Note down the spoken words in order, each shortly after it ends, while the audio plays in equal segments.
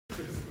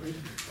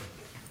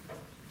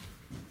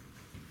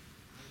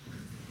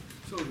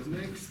So the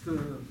next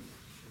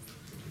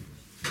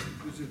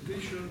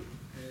presentation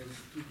has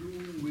to do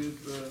with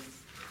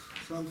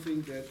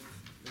something that,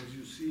 as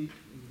you see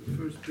in the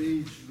first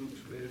page, looks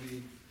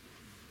very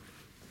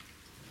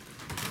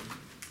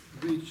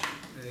rich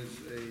as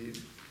a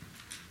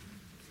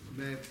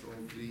map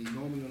of the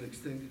nominal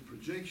extended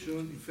projection.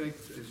 In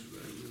fact, as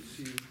we'll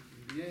see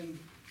in the end,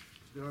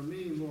 there are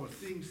many more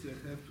things that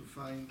have to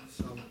find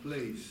some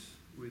place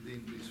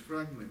within this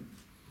fragment.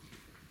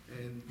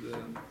 And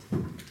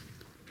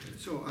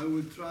so I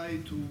will try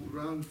to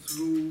run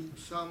through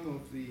some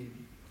of the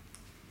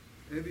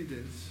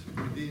evidence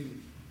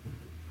within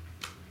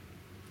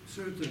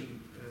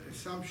certain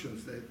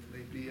assumptions that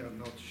maybe are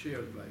not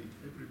shared by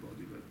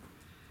everybody, but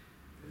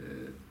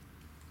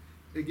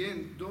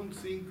again, don't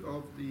think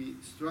of the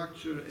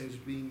structure as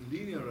being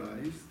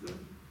linearized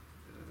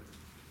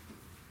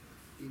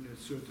in a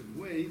certain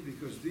way,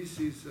 because this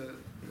is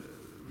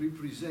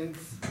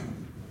represents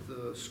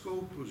the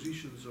scope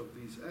positions of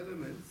these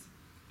elements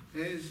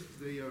as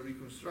they are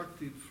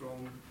reconstructed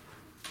from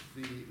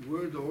the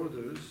word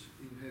orders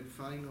in head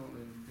final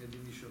and head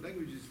initial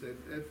languages that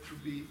have to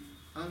be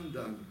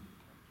undone,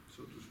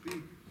 so to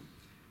speak,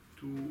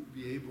 to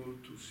be able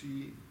to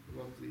see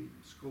what the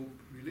scope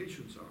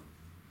relations are.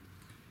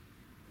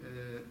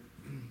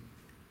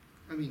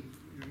 I mean,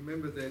 you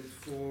remember that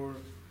for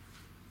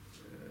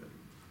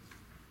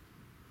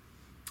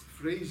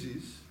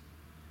phrases,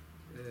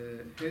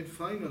 head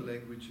final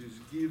languages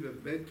give a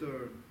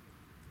better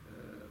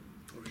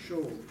or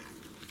show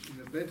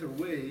in a better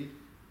way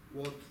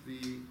what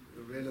the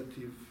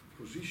relative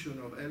position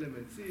of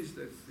elements is.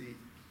 That's the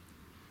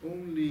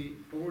only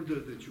order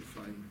that you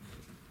find.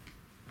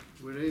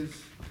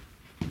 Whereas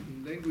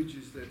in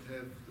languages that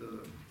have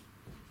the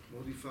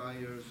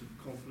modifiers and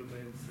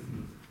complements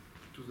and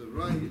to the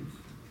right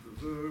of the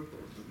verb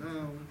or the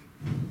noun,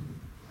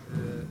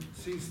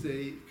 since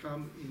they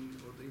come in,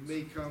 or they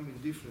may come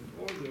in different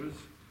orders,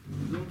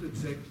 you don't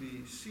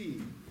exactly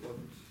see what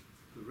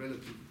the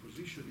relative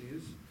position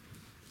is.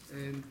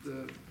 And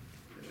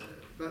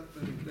but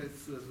I mean,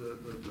 that's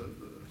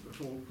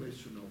the whole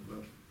question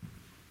of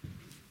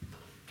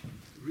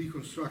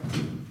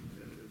reconstructing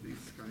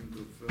this kind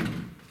of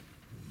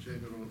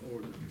general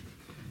order.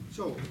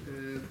 So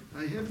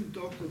I haven't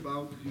talked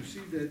about, you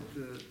see that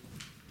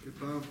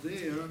above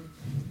there,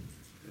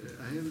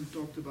 I haven't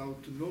talked about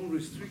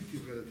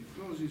non-restrictive relative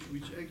clauses,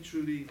 which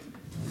actually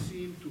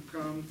seem to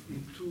come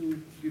in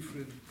two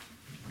different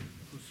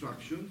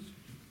constructions.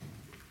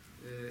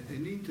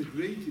 An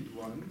integrated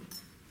one,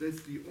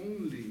 that's the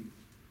only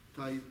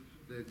type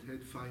that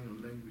head final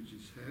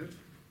languages have,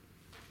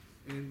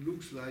 and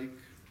looks like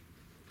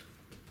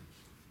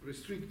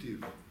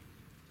restrictive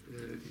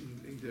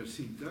in their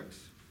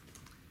syntax.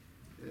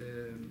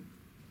 And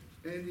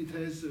it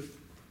has a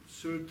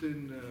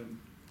certain,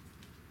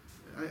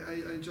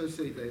 I just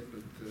say that,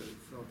 but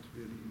it's not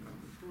very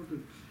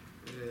important.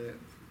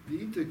 The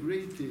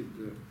integrated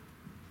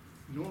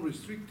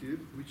non-restrictive,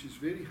 which is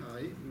very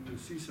high, we will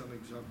see some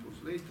examples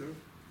later.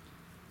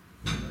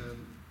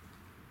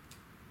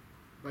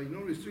 By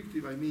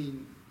non-restrictive, I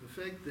mean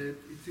the fact that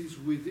it is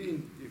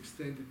within the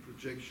extended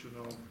projection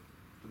of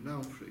the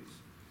noun phrase.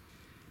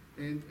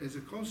 And as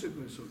a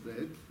consequence of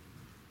that,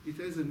 it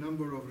has a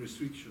number of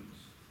restrictions.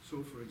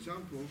 So, for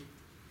example,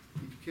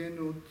 it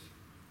cannot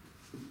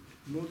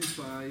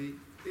modify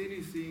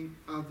anything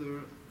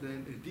other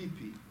than a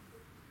DP.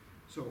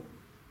 So,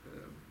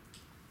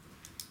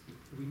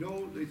 we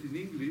know that in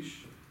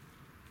English,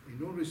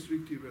 a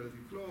non-restrictive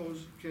relative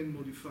clause can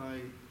modify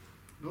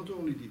not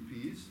only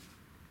DPs,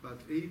 but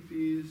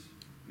APs,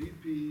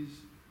 BPs,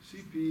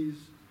 CPs.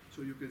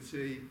 So you can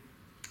say,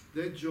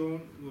 that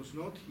John was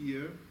not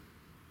here,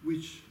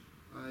 which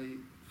I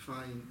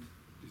find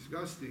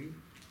disgusting,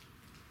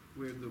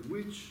 where the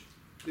which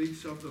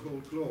takes up the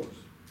whole clause,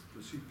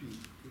 the CP,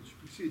 which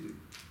preceded.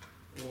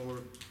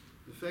 Or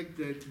the fact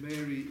that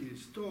Mary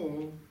is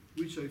tall,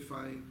 which I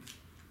find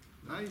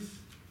nice,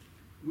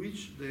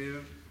 which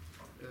there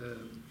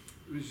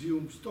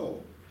resumes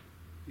tall,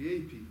 the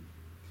AP.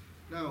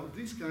 Now,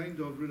 this kind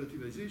of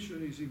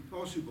relativization is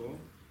impossible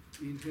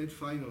in head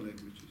final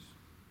languages.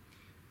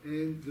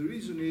 And the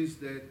reason is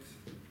that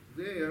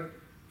there,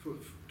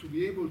 to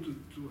be able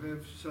to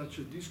have such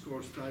a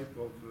discourse type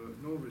of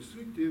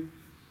non-restrictive,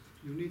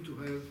 you need to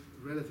have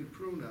relative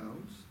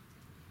pronouns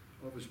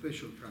of a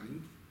special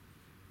kind,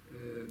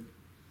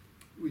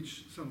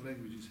 which some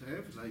languages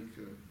have, like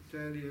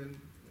Italian,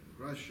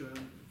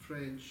 Russian,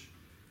 French,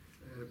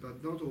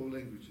 but not all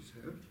languages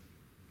have.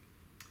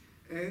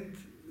 And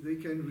they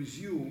can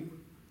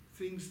resume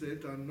things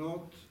that are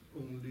not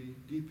only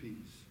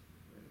DPs.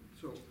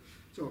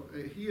 So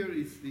here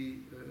is the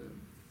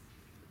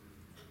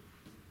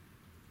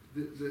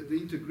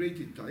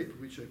integrated type,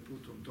 which I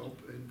put on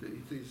top, and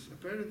it is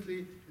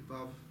apparently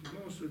above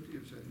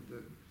demonstratives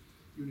and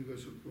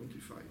universal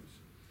quantifiers.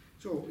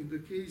 So in the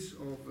case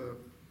of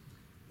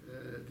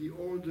the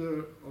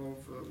order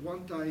of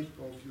one type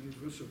of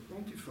universal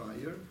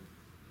quantifier,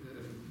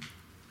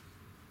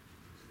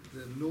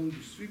 the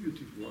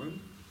non-distributive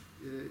one,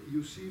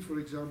 you see, for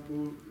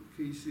example,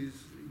 cases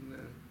in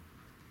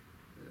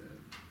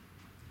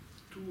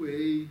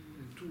 2A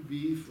and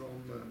 2B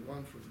from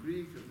one from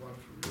Greek and one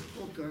from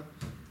Lakota,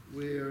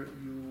 where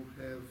you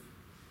have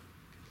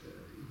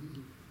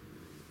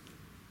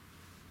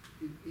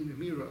in a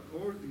mirror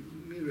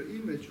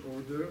image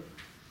order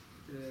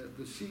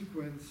the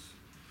sequence,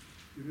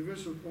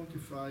 universal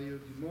quantifier,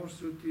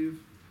 demonstrative,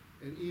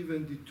 and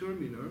even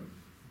determiner.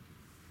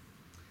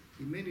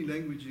 In many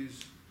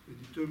languages, a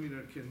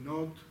determiner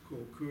cannot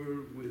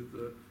co-occur with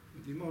a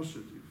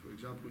demonstrative. For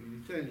example,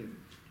 in Italian,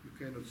 you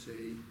cannot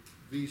say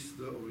this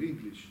the, or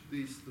English,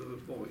 this the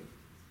boy.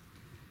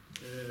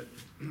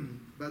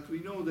 But we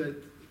know that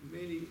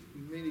in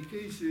many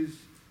cases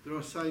there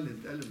are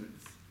silent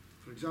elements.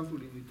 For example,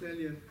 in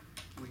Italian,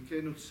 we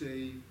cannot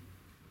say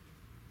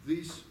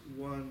this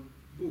one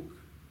book.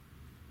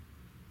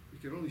 We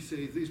can only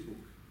say this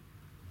book.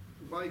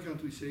 Why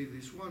can't we say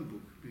this one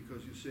book?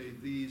 Because you say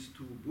these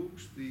two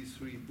books, these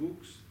three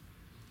books,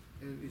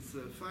 and it's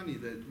funny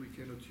that we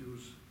cannot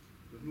use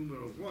the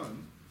numeral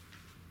one.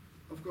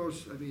 Of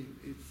course, I mean,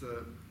 it's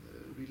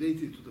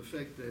related to the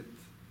fact that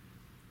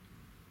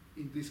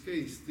in this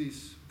case,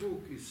 this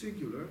book is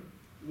singular,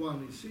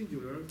 one is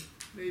singular,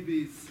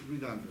 maybe it's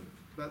redundant.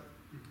 But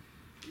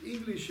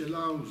English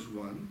allows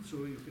one,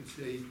 so you can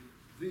say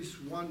this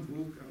one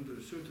book under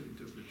a certain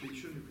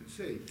interpretation, you can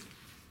say,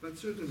 but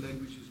certain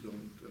languages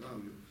don't allow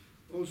you.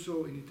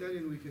 Also, in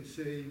Italian, we can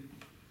say,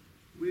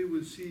 we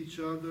will see each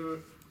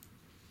other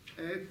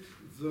at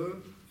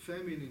the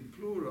feminine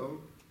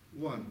plural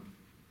one,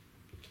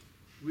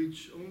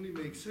 which only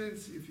makes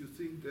sense if you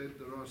think that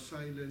there are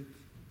silent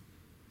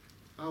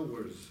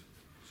hours.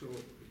 So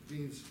it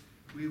means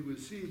we will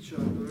see each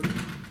other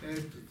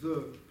at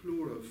the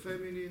plural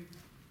feminine,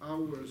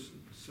 hours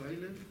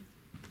silent,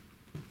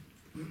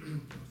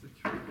 and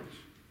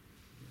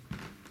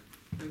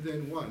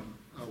then 1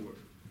 hour.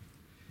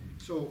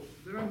 So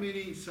there are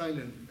many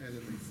silent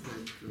elements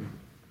that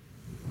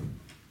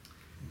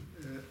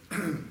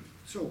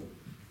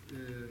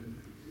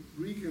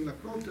Greek and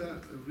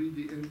Lakota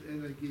really,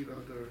 and I give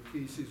other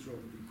cases of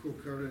the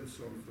co-occurrence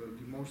of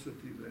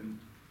demonstrative and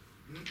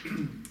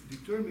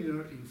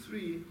determiner in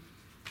 3,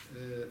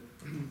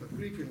 but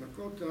Greek and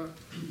Lakota,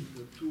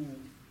 the two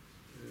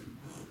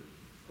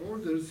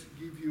orders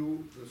give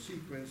you the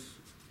sequence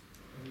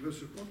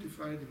universal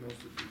quantifier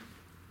demonstrative.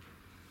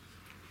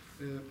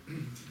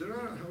 There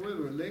are,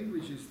 however,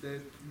 languages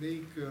that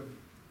make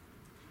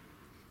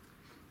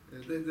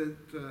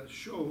that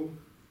show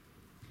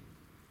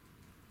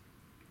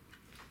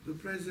the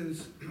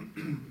presence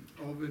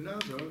of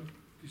another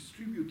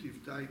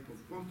distributive type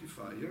of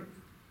quantifier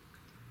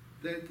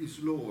that is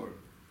lower.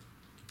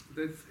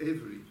 That's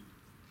every.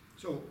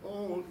 So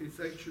all is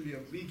actually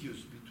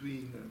ambiguous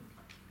between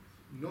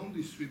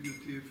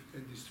non-distributive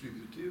and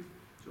distributive.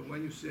 So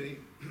when you say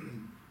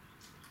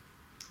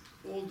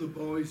all the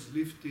boys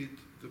lifted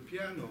the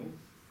piano,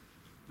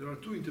 there are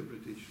two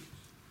interpretations.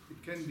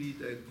 It can be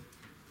that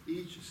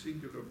each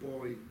singular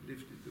boy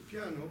lifted the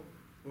piano,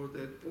 or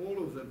that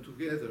all of them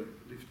together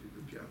lifted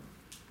the piano.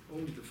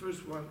 Only the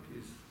first one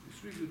is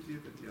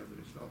distributive and the other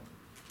is not.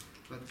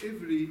 But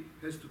every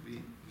has to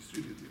be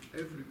distributive.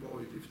 Every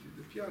boy lifted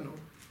the piano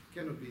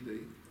cannot be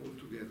they all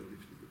together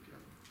lifted the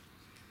piano.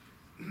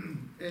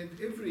 And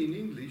every in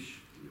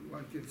English,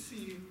 one can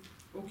see,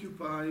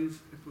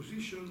 occupies a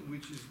position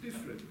which is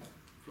different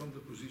from the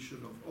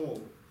position of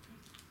all.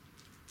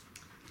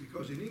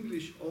 Because in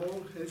English,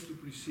 all has to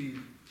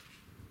precede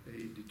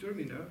a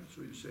determiner,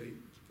 so you say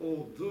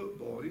all the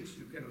boys,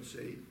 you cannot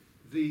say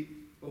the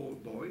all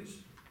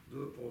boys,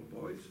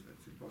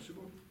 that's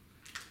impossible.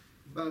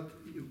 But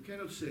you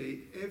cannot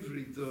say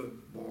every the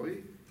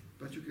boy,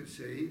 but you can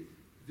say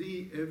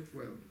the,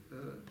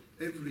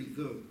 every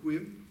the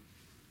whim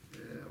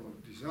or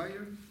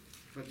desire,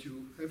 but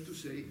you have to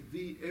say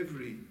the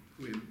every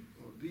whim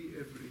or the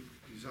every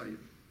desire,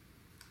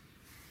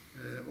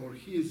 or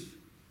his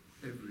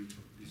every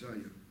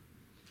desire.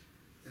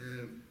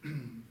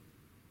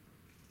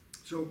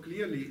 So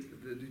clearly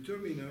the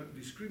determiner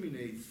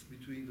discriminates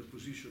between the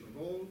position of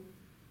all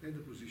and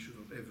the position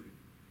of every.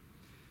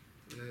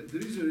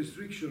 There is a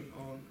restriction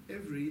on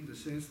every in the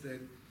sense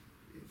that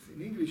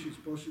in English it's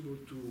possible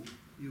to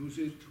use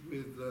it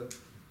with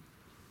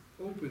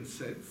open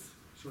sets.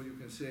 So you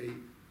can say,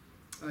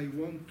 I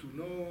want to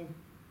know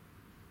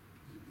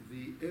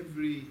the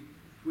every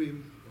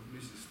whim of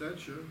Mrs.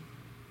 Thatcher,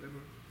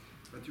 whatever,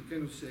 but you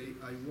cannot say,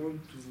 I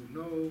want to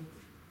know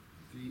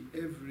the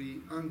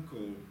every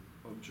uncle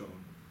of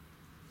John.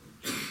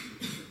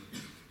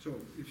 So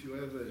if you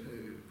have a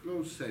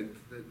closed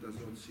set, that does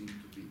not seem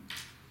to be.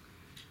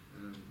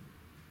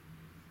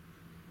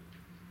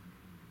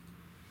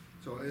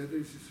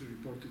 This is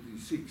reported in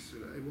 6.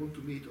 I want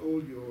to meet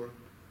all your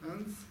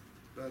aunts,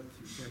 but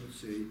you cannot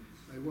say,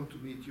 I want to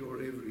meet your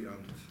every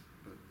aunt.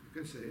 But you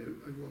can say,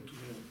 I want to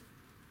know,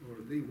 or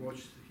they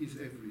watched his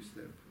every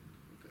step.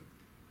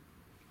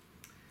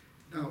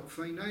 Now,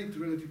 finite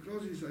relative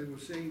clauses, I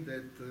was saying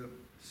that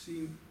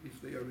seem, if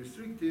they are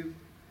restrictive,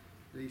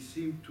 they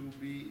seem to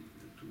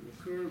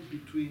occur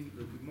between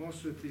the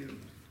demonstrative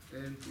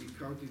and the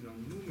cardinal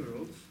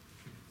numerals.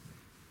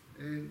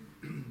 And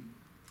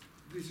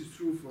this is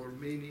true for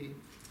many.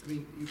 I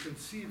mean, you can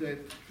see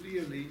that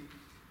clearly,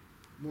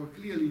 more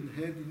clearly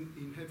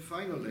in head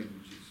final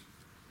languages,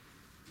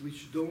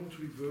 which don't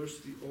reverse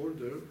the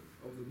order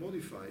of the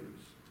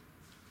modifiers.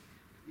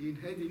 In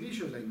head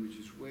initial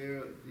languages,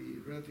 where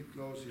the relative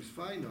clause is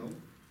final,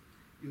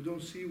 you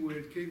don't see where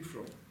it came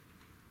from.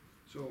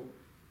 So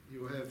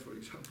you have, for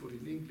example,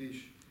 in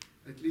English,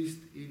 at least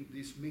in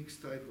this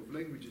mixed type of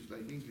languages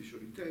like English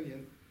or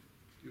Italian,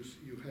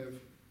 you have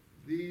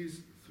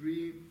these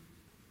three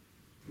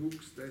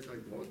books that I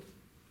bought.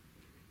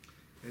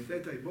 And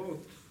that I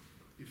bought,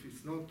 if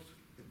it's not,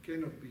 it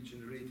cannot be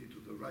generated to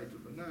the right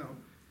of the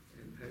noun,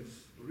 and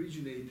has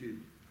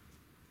originated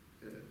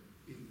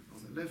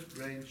on the left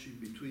branch in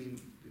between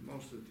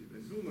demonstrative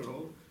and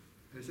numeral,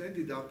 has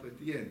ended up at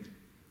the end.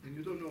 And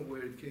you don't know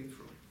where it came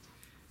from.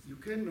 You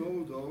can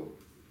know, though,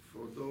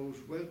 for those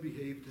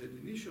well-behaved head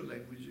initial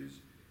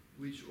languages,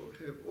 which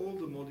have all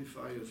the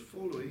modifiers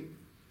following,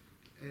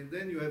 and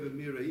then you have a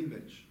mirror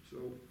image. So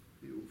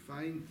you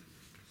find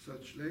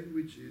such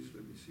languages.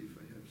 Let me see if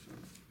I have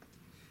some.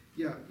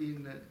 Yeah,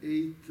 in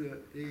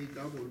 8A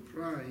double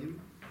prime,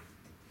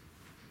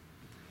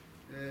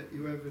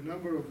 you have a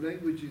number of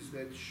languages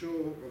that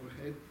show, of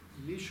head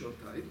initial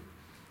type,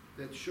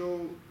 that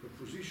show the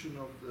position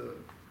of the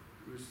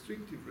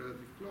restrictive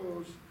relative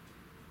clause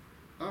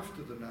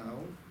after the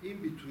noun, in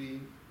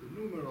between the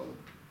numeral,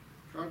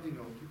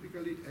 cardinal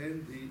typically,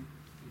 and the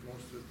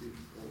demonstrative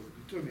or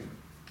determinant.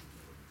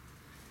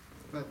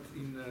 But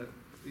in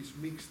these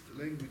mixed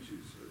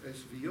languages,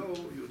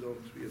 SVO, you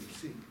don't really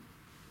see.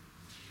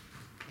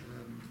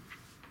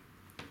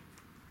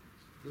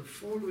 The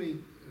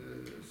following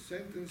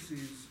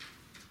sentences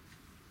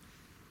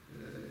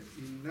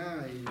in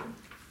 9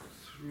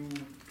 through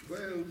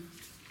 12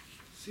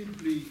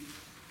 simply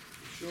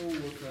show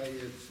what I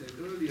had said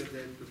earlier,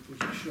 that the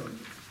position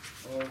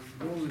of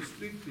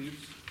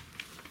non-restrictives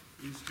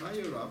is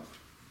higher up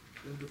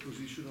than the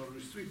position of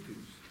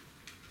restrictives.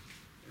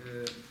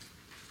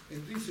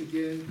 And this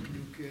again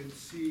you can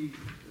see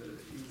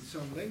in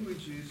some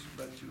languages,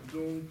 but you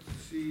don't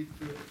see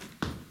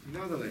it in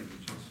other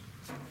languages.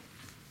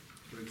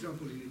 For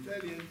example, in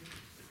Italian,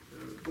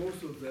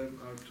 both of them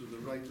are to the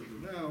right of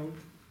the noun.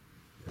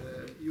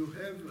 You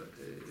have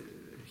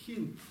a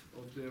hint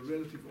of their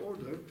relative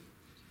order,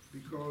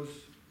 because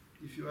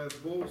if you have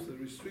both the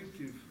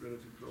restrictive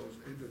relative clause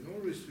and the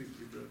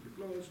non-restrictive relative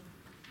clause,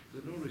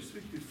 the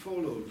non-restrictive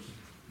follows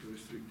the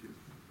restrictive.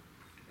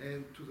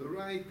 And to the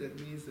right, that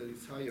means that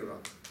it's higher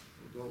up,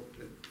 although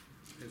that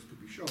has to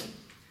be shown.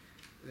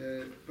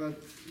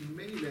 But in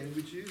many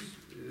languages,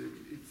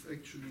 it's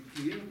actually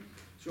clear.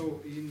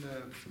 So in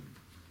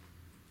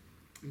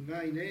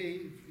 9a,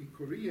 in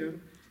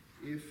Korean,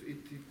 if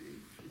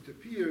it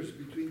appears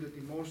between the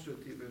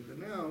demonstrative and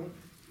the noun,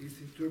 it's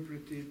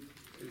interpreted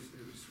as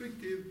a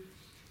restrictive.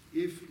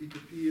 If it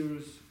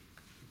appears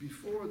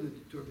before the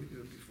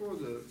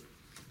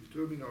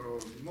determiner or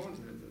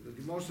the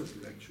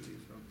demonstrative actually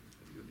is not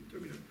the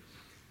determiner,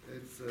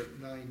 it's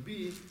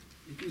 9b,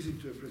 it is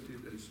interpreted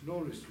as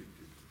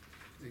non-restrictive.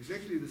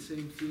 Exactly the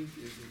same thing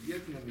is in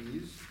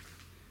Vietnamese,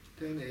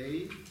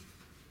 10a,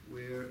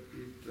 where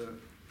it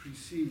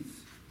precedes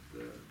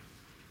the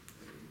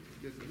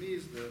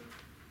Vietnamese, the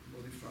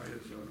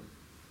modifiers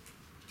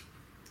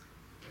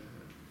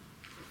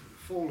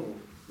follow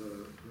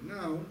the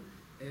noun,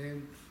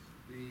 and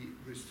the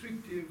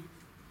restrictive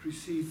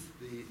precedes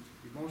the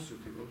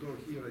demonstrative, although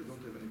here I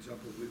don't have an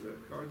example with a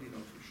cardinal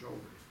to show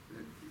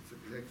that it's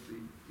exactly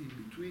in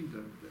between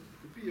them that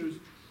it appears.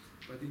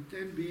 But in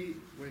 10b,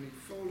 when it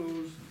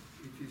follows,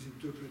 it is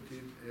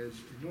interpreted as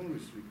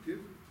non-restrictive.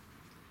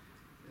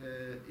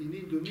 In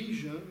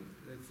Indonesian,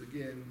 that's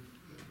again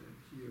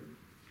here,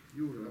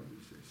 Yura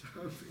will say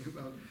something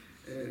about,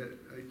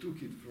 I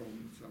took it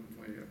from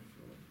somewhere,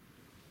 so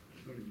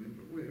I don't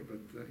remember where,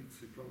 but it's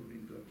probably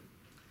in the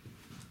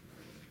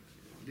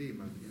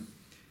Lehman, yeah.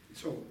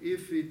 So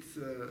if it's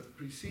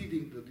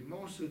preceding the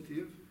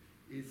demonstrative,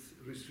 it's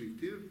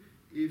restrictive.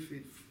 If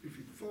it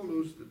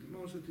follows the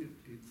demonstrative,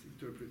 it's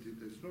interpreted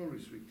as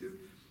non-restrictive,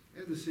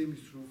 and the same is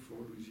true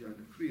for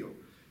Louisiana Creole.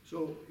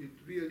 So it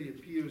really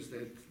appears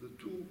that the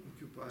two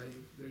occupy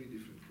very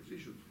different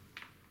positions,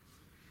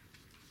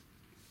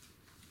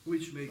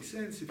 which makes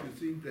sense if you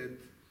think that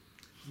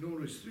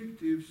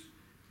non-restrictives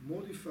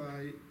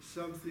modify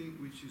something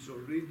which is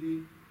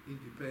already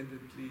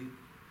independently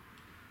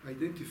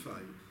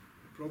identified,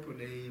 a proper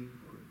name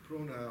or a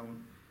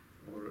pronoun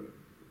or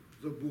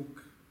the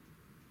book,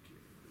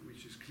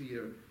 which is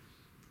clear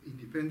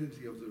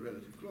independently of the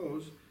relative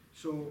clause.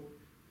 So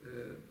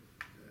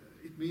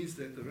it means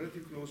that the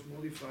relative clause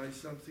modifies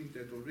something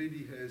that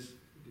already has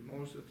a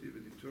demonstrative, a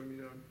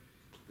determiner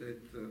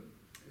that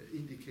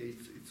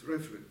indicates its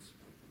reference.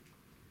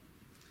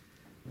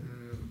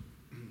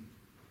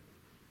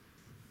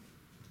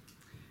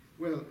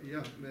 Well,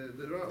 yeah,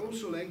 there are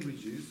also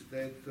languages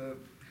that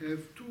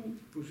have two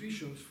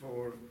positions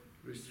for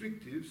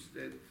restrictives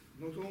that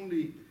not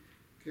only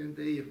can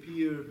they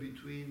appear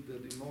between the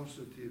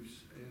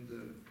demonstratives and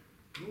the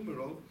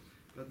numeral,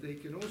 but they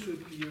can also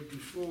appear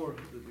before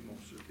the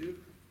demonstrative.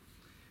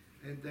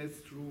 And that's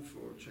true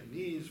for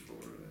Chinese, for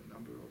a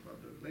number of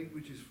other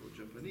languages, for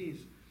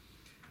Japanese.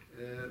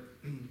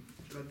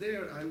 But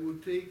there I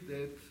would take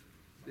that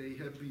they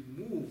have been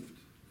moved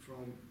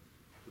from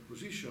the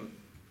position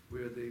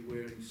where they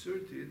were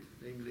inserted,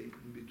 namely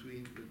in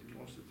between the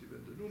demonstrative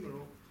and the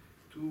numeral,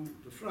 to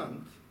the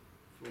front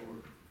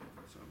for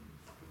some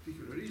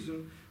particular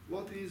reason.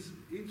 What is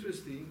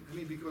interesting, I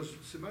mean, because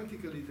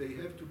semantically they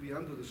have to be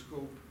under the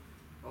scope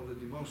of the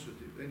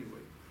demonstrative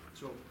anyway.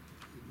 So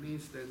it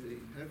means that they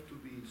have to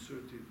be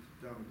inserted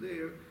down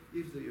there.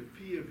 If they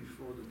appear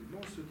before the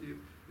demonstrative,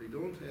 they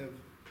don't have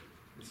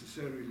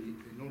necessarily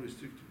a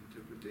non-restrictive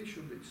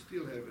interpretation, they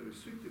still have a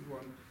restrictive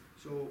one,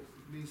 so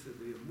it means that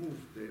they are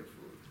moved there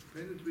for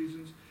dependent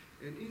reasons.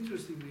 And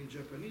interestingly, in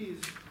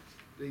Japanese,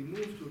 they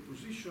move to a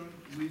position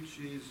which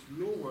is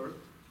lower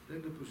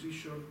than the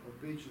position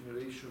of base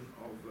generation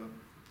of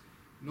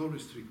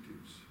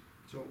non-restrictives.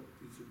 So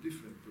it's a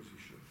different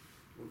position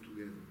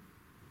altogether.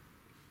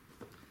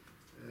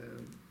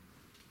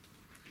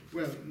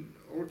 Well,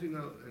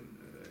 ordinal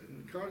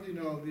and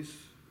cardinal, this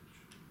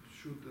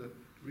should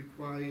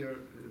require a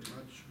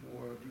much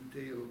more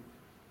detailed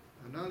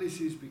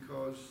analysis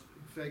because,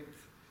 in fact,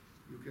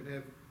 you can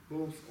have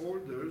both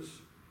orders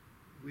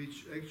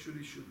which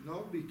actually should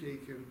not be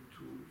taken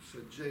to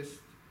suggest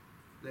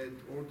that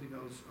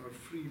ordinals are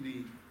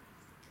freely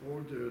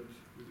ordered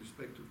with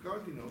respect to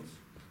cardinals,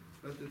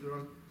 but that there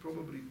are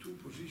probably two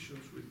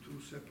positions with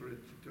two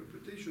separate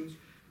interpretations,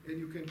 and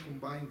you can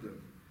combine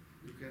them.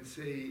 You can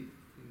say in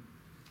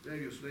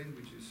various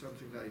languages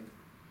something like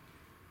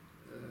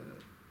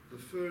the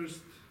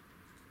first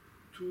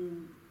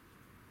two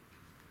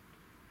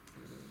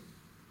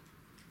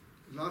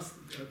the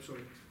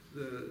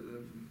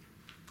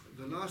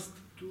last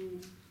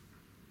two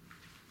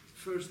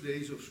first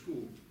days of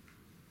school,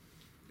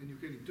 and you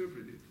can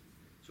interpret it.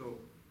 So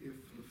if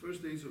the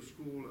first days of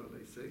school are,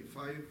 let's say,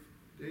 5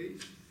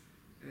 days,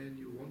 and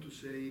you want to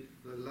say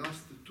the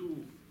last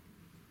two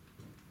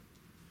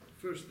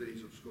first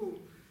days of school,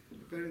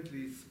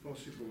 apparently it's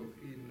possible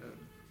in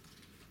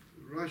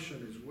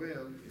Russian as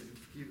well, and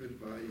it's given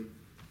by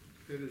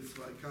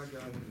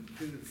Kagan and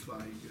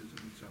Feretzweig as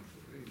an example.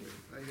 Anyway,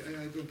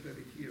 I don't have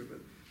it here,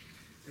 but,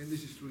 and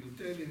this is true in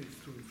Italian, it's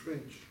true in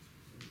French.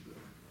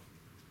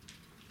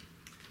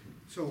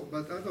 And,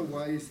 but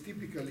otherwise,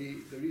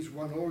 typically, there is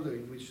one order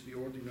in which the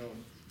ordinal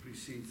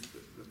precedes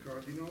the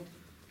cardinal,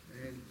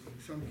 and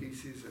in some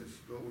cases, as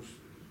those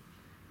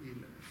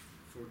in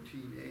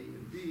 14a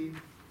and b,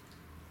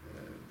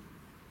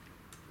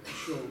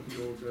 show the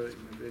order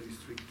in a very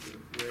strict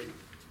way.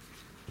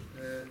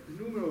 The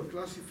numeral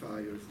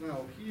classifiers.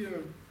 Now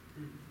here,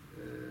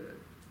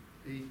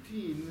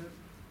 18,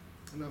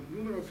 now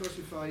numeral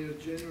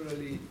classifiers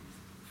generally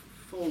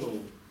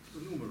follow the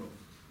numeral.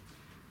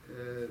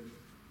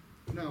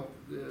 Now,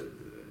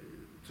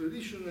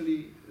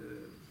 traditionally,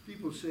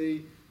 people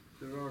say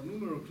there are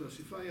numeral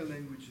classifier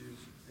languages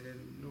and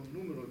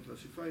non-numeral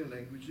classifier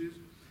languages,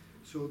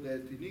 so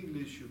that in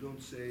English you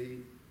don't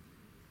say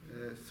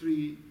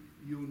 3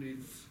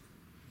 units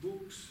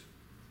books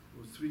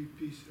or 3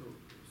 pieces or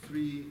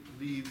 3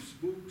 leaves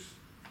books,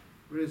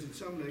 whereas in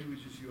some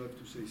languages you have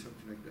to say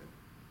something like that.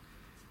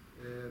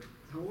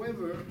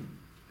 However,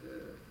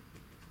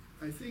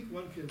 I think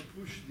one can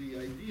push the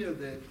idea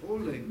that all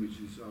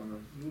languages are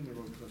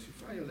numeral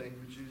classifier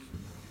languages.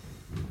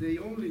 They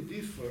only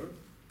differ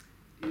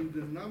in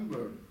the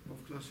number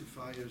of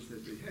classifiers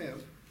that they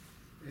have.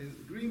 And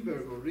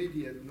Greenberg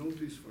already had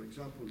noticed, for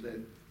example, that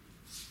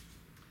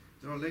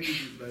there are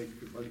languages like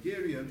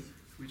Bulgarian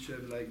which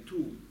have like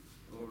 2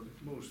 or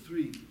at most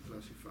 3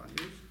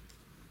 classifiers.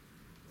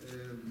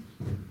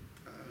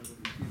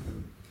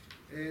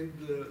 And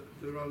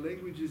there are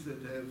languages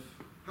that have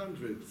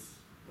hundreds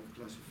of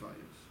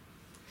classifiers.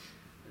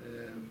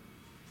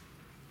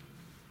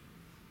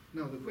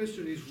 Now the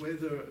question is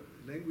whether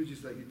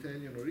languages like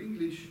Italian or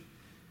English,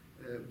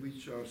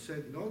 which are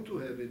said not to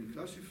have any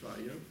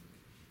classifier,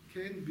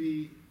 can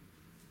be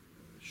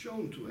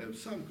shown to have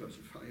some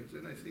classifiers,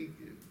 and I think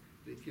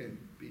they can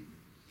be.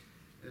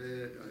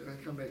 I'll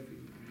come back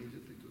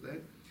immediately to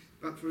that.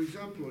 But for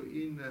example,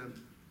 in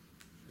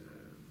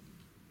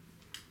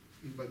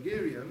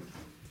Bulgarian,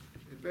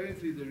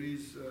 apparently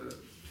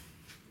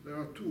there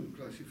are 2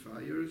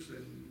 classifiers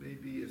and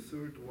maybe a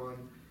third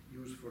one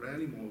used for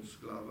animals,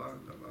 glava.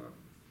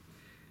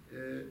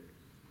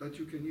 But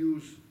you can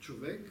use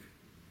човек,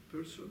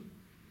 person,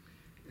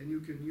 and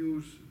you can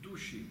use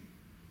duši,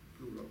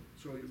 plural.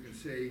 So you can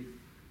say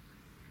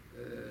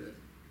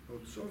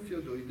od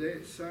Sofia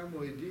dojde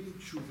samo един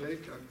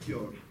човек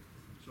актьор.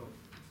 So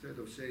instead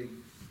of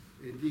saying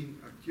един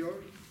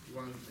актьор,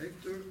 one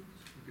actor,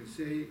 you can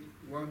say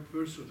one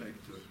person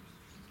actor.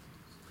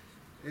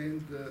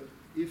 And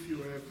if you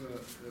have a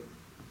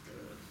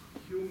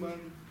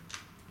human,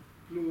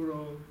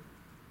 plural,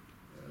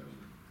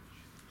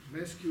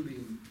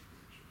 masculine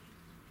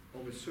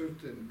of a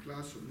certain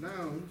class of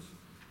nouns,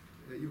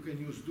 you can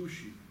use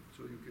dusci.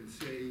 So you can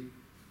say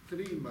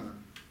trima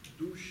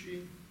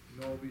dusci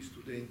novi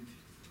studenti.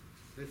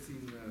 That's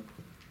in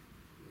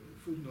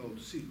footnote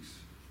 6.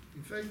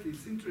 In fact,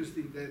 it's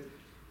interesting that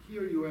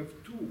here you have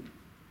two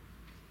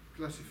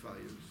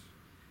classifiers.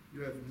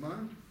 You have ma,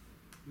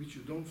 which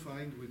you don't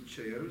find with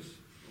chairs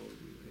or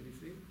with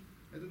anything.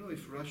 I don't know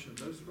if Russian,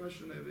 does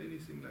Russian have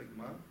anything like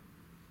ma?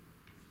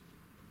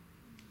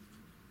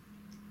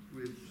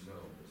 With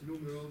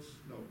numerals?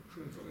 No.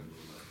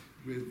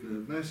 With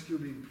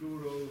masculine,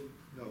 plural?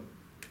 No.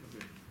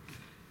 Okay.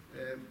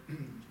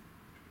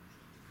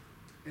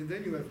 And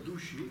then you have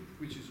dusci,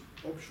 which is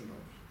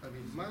optional. I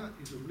mean, ma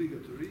is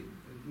obligatory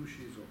and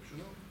dusci is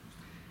optional.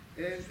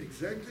 And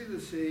exactly the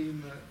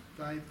same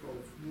type of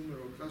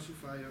numeral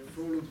classifier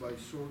followed by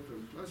sorter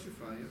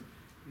classifier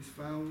is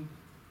found,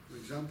 for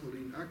example,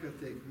 in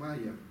Akateg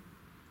Maya,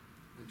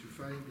 that you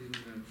find in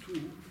 2,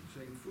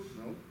 same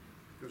footnote,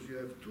 because you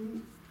have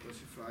two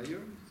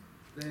classifier,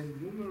 then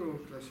numeral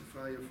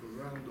classifier for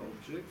round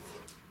objects,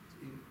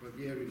 in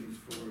Bulgarian is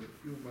for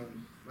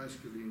human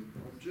masculine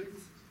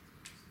objects,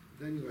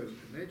 then you have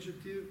an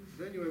adjective,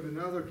 then you have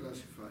another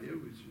classifier,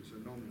 which is a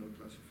nominal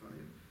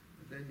classifier,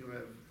 and then you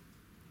have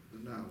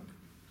the noun.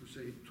 To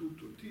say 2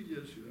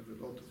 tortillas, you have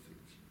a lot of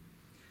things.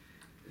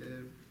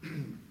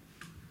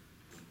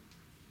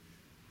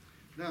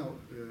 Now,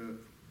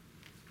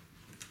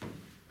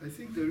 I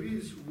think there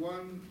is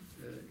one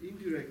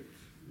indirect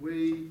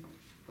way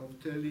of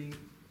telling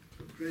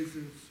the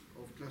presence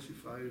of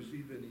classifiers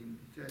even in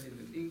Italian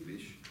and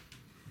English,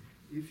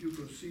 if you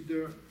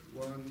consider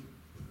one,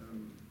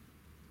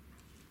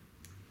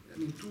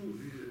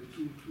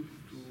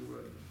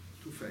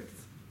 two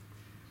facts.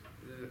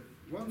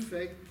 One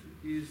fact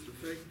is the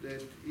fact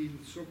that in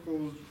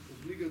so-called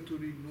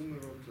obligatory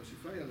numeral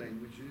classifier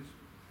languages,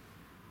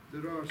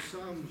 there are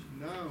some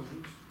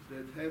nouns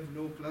that have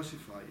no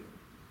classifier.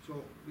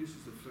 So this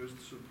is the first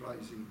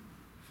surprising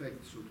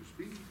fact, so to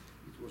speak.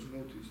 It was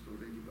noticed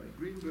already by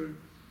Greenberg,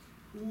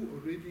 who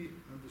already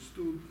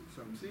understood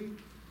something,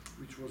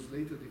 which was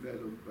later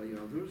developed by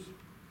others,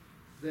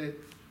 that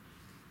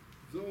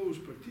those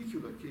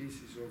particular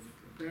cases of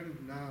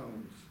apparent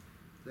nouns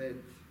that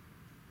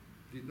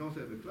did not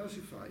have a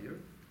classifier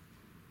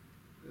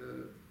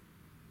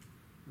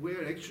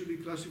were actually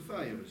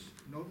classifiers,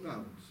 not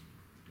nouns.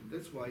 And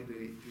that's why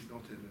they did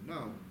not have a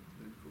noun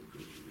that could go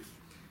with it.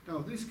 Now,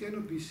 this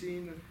cannot be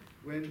seen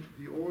when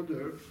the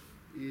order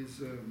is,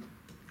 for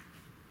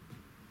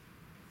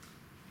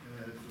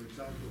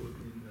example,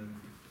 in,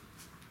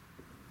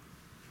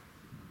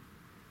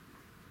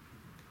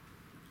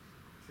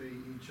 say,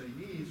 in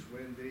Chinese,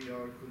 when they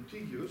are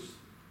contiguous,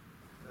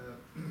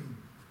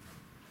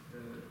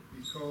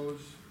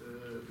 because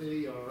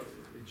they are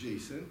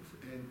adjacent,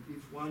 and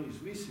if one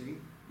is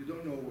missing, you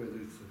don't know whether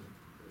it's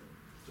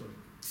sorry.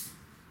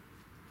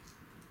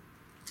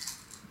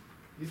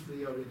 If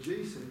they are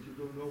adjacent, you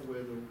don't know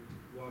whether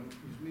one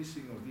is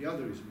missing or the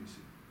other is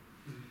missing.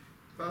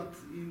 But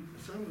in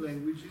some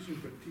languages, in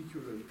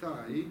particular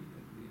Thai,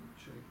 let me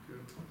check,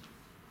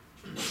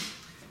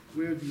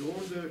 where the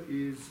order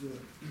is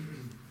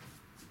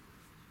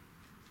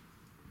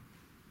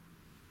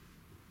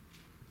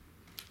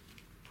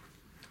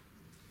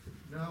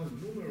now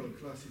numeral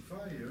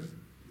classifier,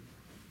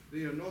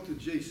 they are not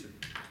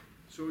adjacent.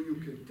 So you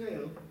can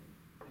tell,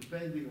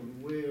 depending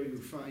on where you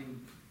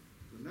find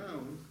the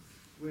noun,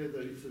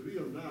 whether it's a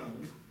real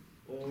noun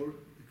or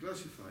a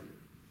classifier.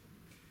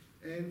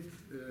 And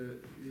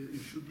you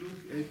should look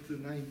at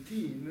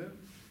 19.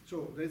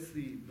 So that's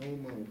the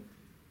normal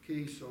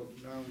case of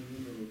noun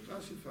numeral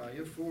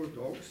classifier. 4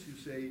 dogs, you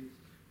say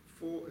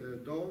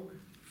dog,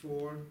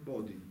 4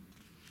 body.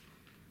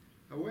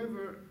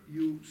 However,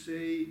 you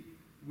say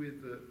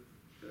with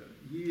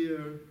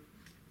year,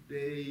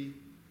 day,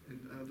 and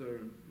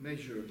other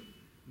measured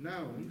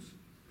nouns,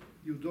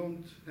 you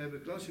don't have a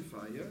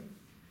classifier,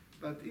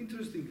 but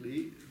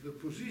interestingly, the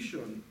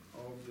position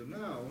of the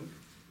noun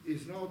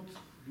is not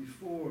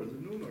before the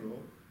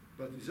numeral,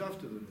 but is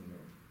after the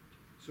numeral.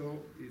 So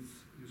it's,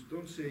 you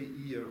don't say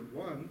year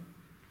 1,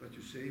 but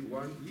you say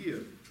 1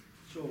 year.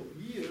 So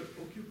year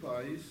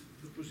occupies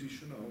the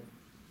position of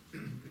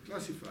the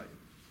classifier.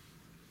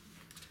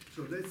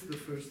 So that's the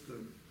first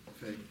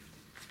fact.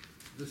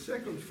 The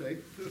second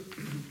fact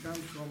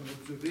comes from an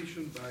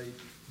observation by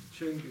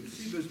Cheng and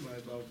Siebersma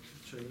about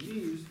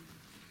Chinese,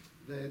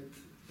 that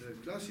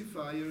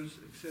classifiers,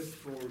 except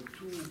for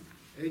 2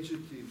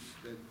 adjectives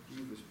that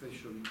give a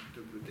special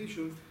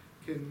interpretation,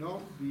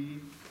 cannot be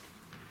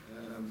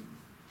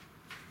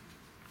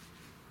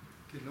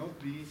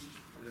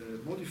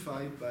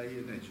modified by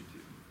an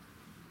adjective.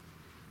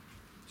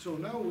 So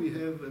now we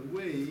have a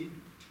way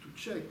to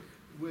check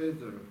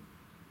whether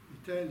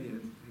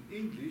Italian and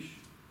English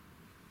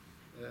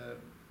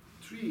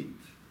treat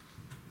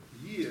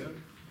year,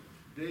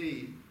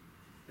 day,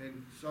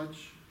 and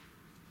such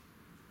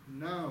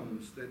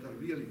nouns that are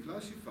really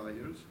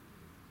classifiers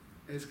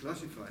as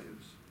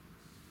classifiers.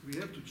 We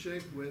have to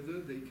check whether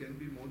they can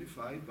be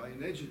modified by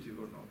an adjective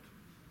or not.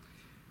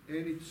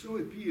 And it so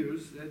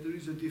appears that there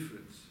is a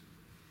difference.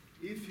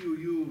 If you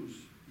use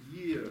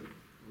year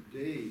or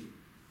day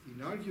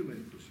in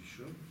argument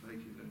position, like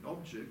in an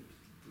object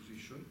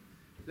position,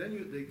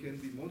 then they can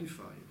be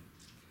modified.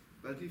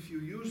 But if you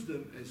use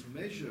them as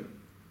measure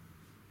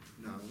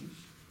nouns,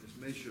 as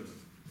measure,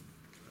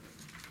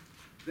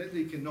 then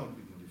they cannot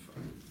be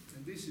modified.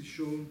 And this is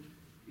shown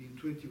in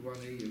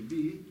 21a and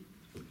b.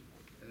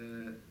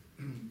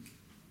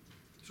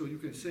 So you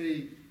can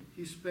say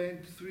he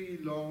spent 3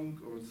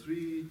 long or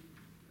 3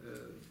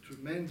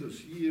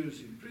 tremendous years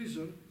in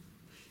prison,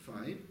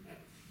 fine,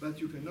 but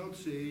you cannot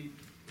say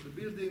the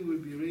building will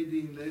be ready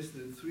in less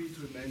than 3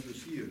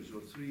 tremendous years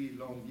or 3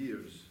 long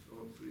years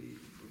or 3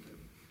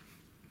 whatever.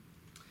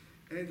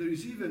 And there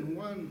is even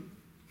one,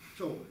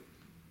 so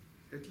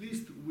at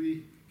least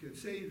we can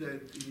say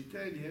that in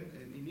Italian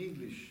and in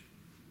English,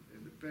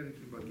 and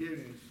apparently in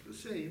Bulgarian it's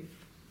the same,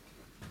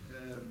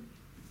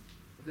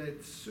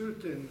 that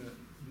certain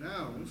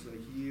nouns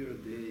like year,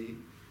 day,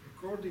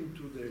 according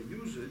to their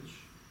usage,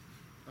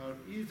 are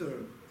either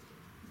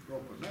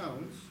proper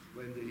nouns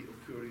when they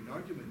occur in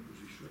argument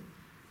position,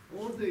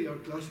 or they are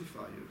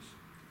classifiers.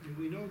 And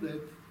we know that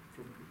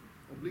from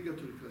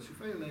obligatory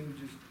classifier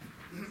languages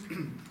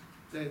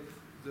that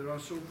there are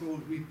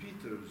so-called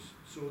repeaters,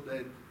 so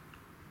that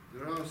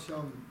there are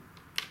some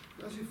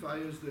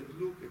classifiers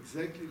that look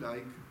exactly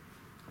like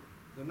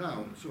the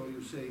noun. So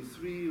you say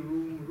 3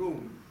 room,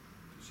 room.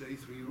 You say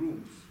 3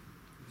 rooms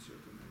in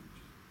certain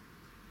languages.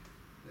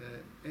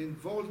 And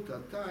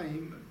volta,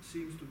 time,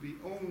 seems to be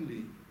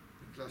only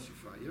a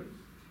classifier,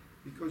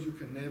 because you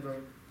can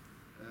never,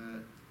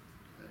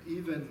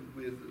 even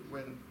with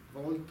when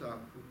volta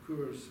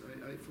occurs,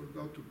 I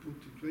forgot to put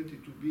in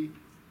 22b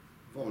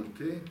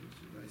volte,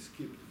 I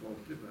skipped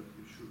volte, but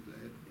you should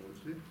add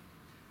volte.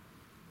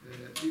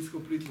 It's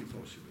completely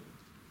possible.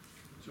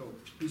 So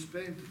he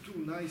spent 2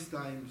 nice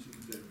times in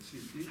that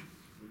city,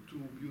 or 2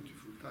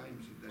 beautiful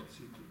times in that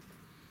city.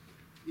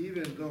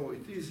 Even though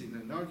it is in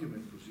an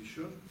argument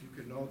position, you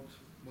cannot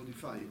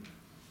modify it.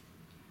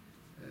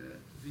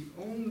 The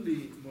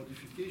only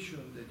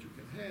modification that you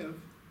can have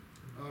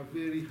are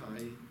very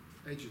high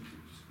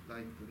adjectives,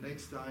 like the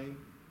next time,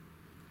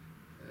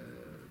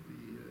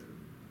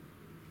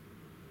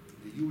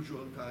 the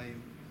usual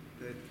time,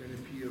 that can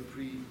appear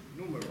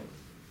pre-numeral.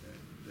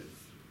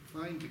 That's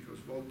fine because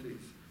volte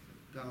is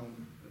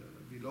down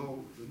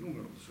below the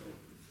numeral, so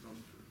it's not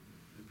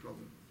a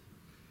problem.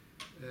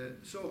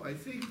 So I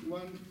think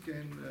one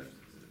can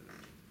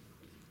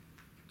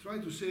try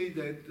to say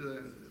that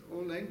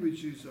all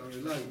languages are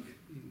alike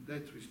in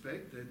that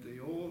respect, that they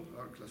all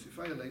are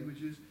classifier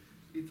languages.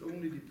 It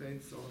only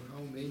depends on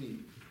how many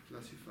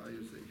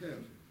classifiers they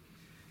have.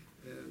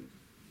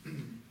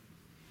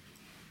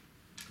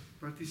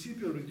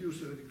 Participial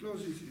reduced relative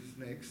clauses is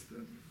next.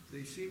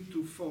 They seem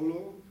to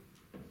follow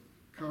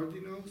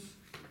cardinals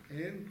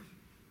and,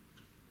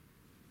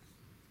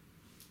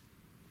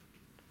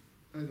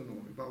 I don't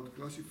know, about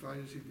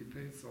classifiers, it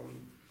depends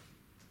on,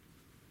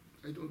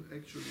 I don't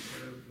actually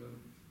have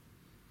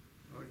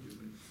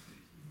arguments.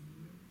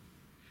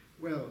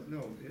 Well,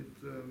 no,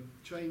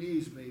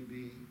 Chinese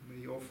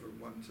may offer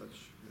one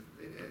such,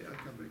 I'll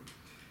come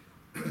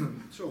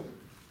back. So,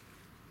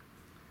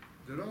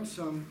 there are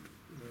some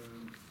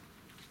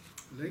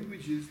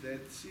languages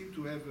that seem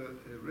to have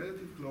a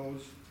relative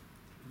clause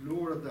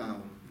lower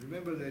down.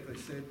 Remember that I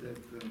said that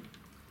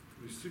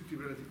restrictive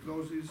relative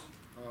clauses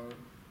are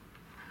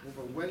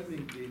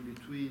overwhelmingly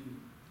between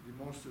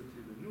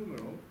demonstrative and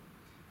numeral,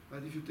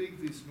 but if you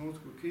take this North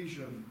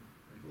Caucasian,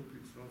 I hope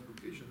it's North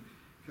Caucasian,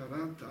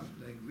 Karata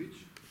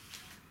language,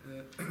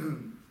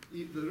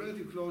 the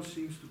relative clause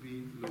seems to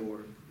be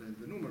lower than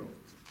the numeral.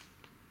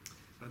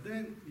 But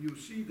then you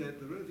see that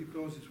the relative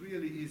clause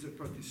really is a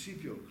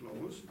participial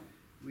clause,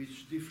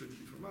 which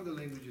differently from other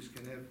languages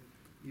can have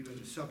even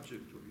a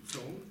subject of its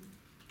own,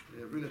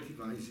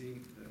 relativizing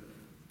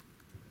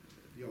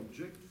the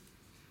object.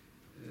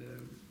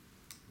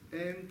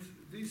 And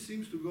this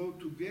seems to go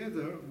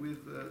together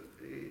with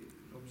an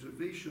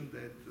observation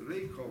that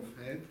Reykhoff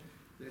had,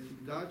 that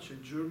in Dutch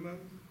and German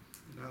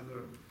and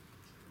other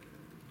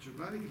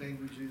Germanic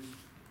languages,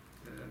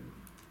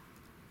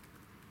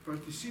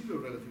 participial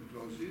relative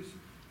clauses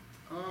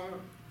are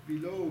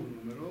below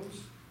numerals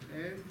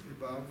and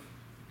above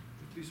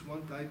at least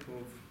one type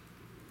of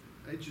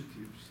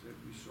adjectives that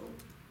we saw,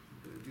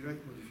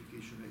 direct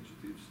modification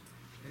adjectives.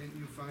 And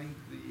you find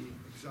the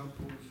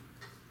examples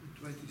in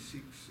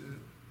 26,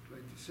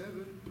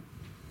 27.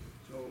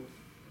 So,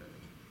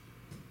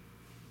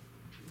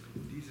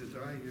 diese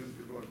drei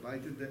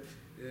Bearbeitende.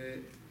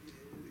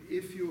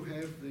 If you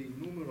have the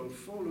numeral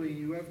following,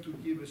 you have to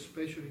give a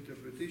special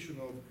interpretation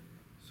of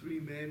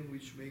 3 men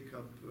which make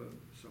up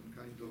some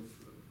kind of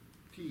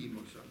team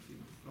or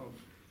something, not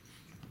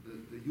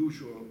the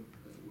usual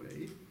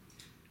way.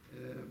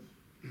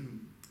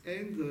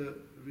 And the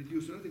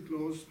reduced relative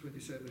clause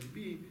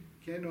 27b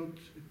cannot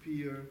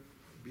appear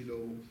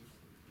below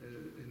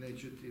an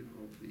adjective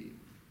of the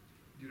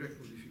direct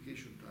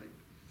modification type.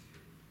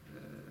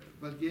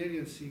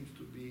 Bulgarian seems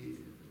to be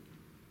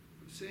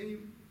the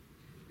same,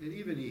 and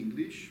even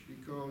English,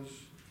 because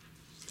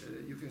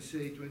you can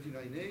say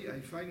 29A, I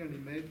finally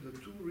met the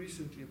 2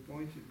 recently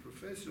appointed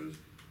professors,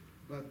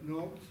 but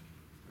not,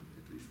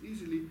 at least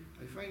easily,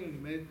 I finally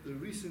met the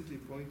recently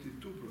appointed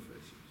 2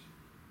 professors.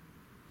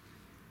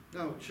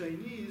 Now,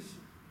 Chinese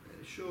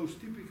shows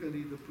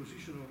typically the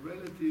position of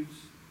relatives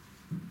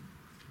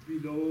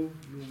below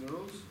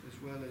numerals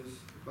as well as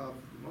above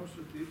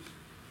demonstratives,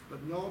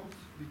 but not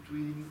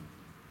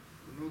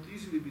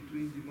easily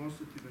between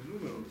demonstrative and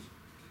numerals,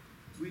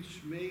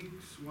 which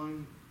makes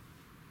one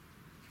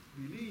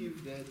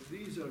believe that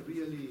these are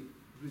really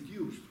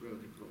reduced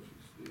relative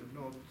clauses. They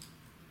are not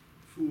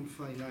full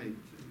finite.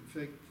 In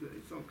fact,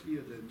 it's not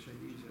clear that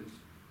Chinese has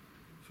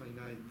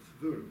finite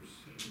verbs,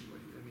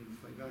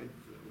 finite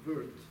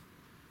overt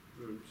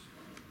verbs.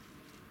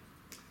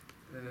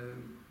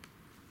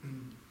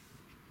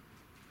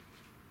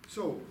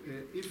 So,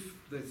 if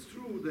that's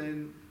true,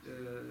 then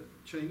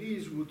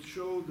Chinese would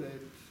show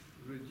that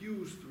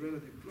reduced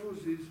relative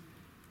clauses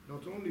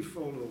not only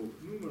follow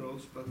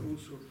numerals, but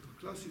also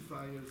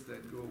classifiers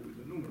that go with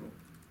the numeral,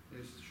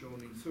 as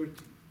shown in 30.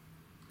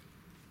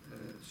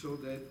 So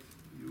that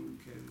you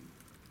can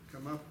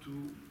come up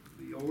to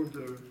the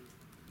order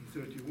in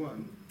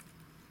 31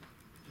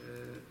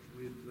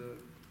 with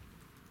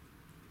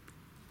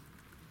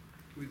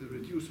the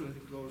reduced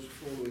relative clause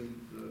following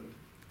the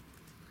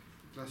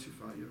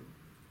classifier,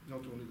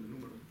 not only the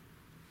numeral.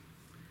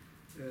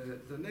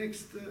 The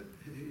next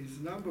is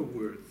number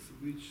words,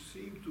 which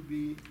seem to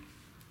be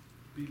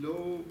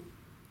below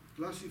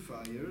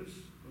classifiers,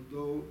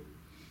 although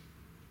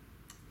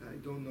I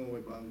don't know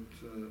about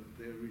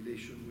their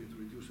relation with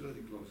reduced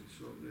relative clauses,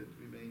 so that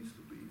remains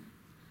to be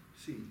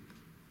seen.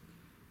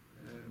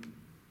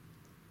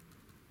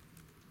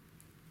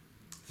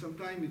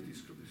 Sometimes it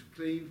is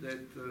claimed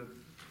that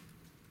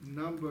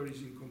number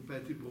is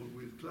incompatible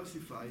with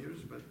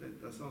classifiers, but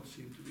that does not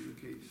seem to be the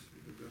case,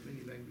 because there are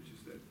many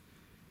languages that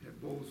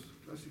have both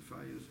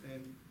classifiers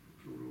and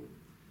plural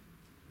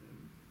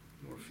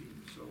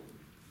morpheme. So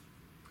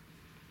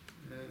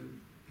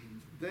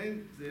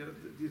then there are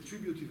the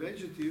attributive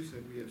adjectives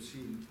that we have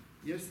seen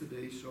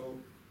yesterday, so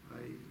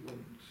I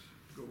won't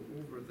go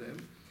over them.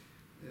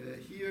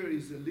 Here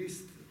is a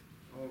list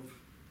of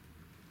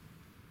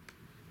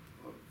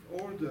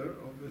order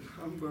of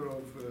a number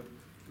of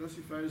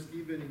classifiers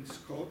given in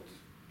Scott,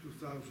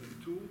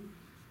 2002,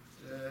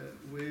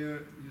 where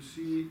you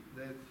see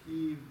that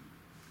he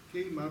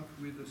came up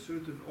with a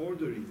certain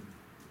ordering,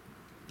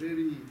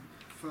 very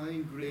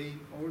fine-grained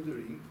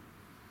ordering,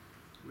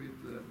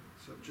 with the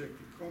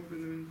subjective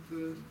complement,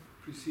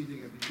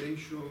 preceding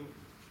evidential,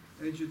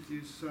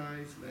 adjectives,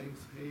 size,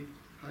 length,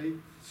 height,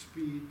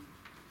 speed,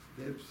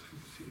 depth. You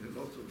see a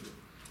lot of them.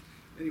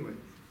 Anyway,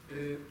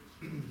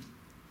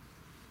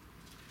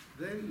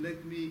 then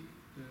let me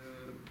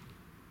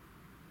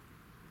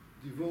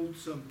devote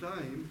some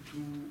time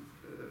to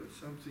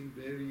something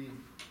very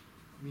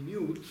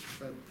minute,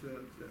 but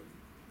there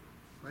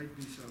might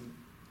be some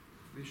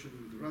relation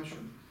with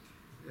Russian.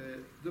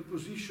 The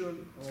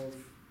position of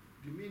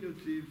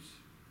diminutives,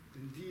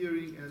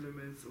 endearing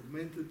elements,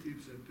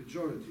 augmentatives, and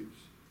pejoratives.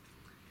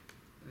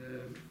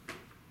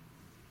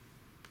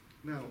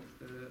 Now,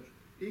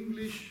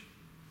 English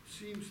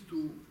seems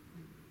to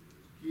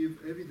give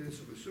evidence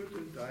of a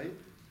certain type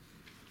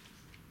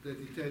that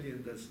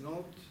Italian does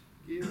not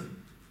give,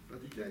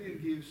 but Italian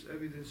gives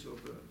evidence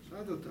of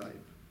another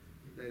type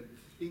that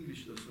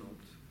English does not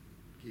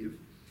give.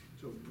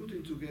 So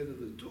putting together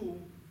the two,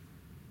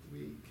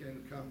 we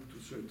can come to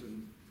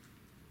certain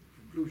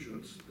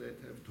conclusions that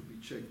have to be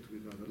checked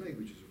with other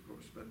languages, of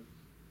course. But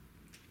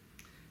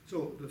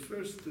so the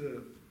first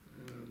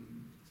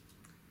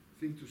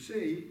thing to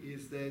say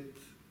is that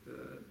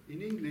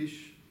in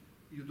English,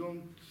 you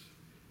don't,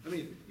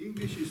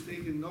 English is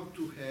taken not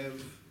to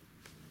have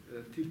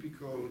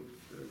typical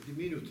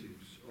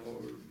diminutives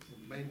or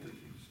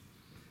augmentatives,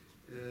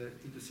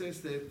 in the sense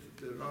that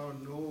there are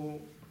no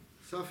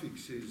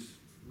suffixes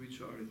which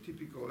are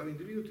typical.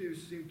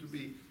 Diminutives seem to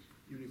be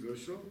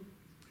universal,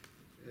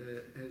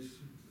 as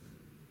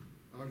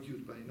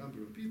argued by a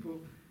number of people,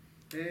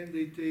 and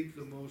they take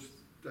the most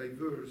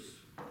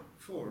diverse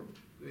form.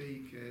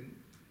 They can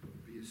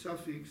be a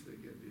suffix, they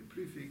can be a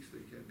prefix,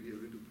 they can be a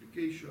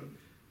reduplication,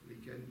 they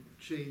can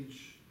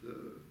change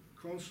the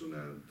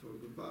consonant or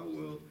the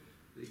vowel,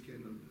 they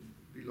can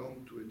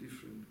belong to a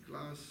different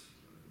class,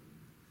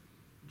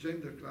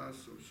 gender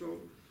class or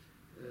so,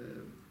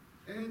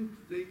 and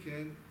they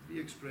can be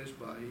expressed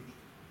by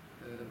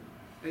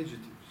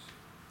adjectives.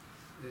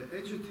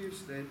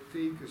 Adjectives that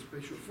take a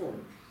special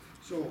form.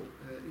 So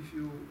if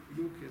you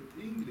look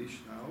at English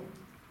now,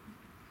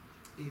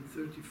 in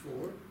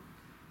 34,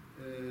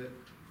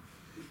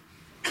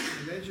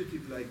 an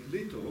adjective like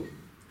little,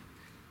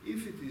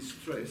 if it is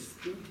stressed,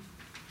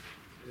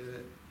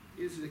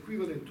 is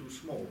equivalent to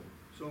small.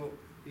 So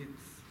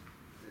it's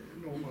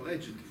a normal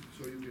adjective.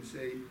 So you can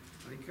say,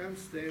 I can't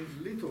stand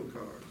little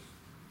cars,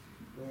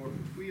 or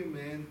queer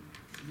man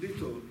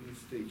little in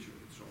stature,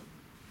 and so on.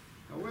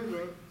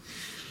 However,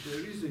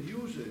 there is a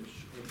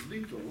usage of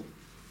little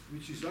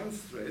which is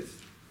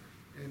unstressed,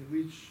 and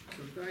which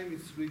sometimes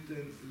it's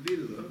written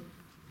lil,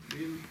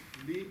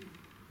 li,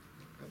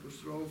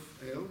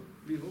 apostrophe L,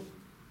 lil,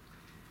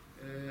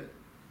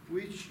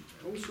 which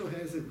also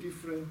has a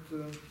different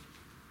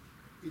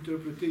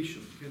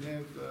interpretation. You can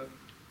have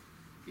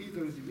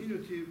either a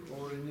diminutive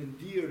or an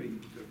endearing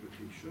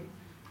interpretation,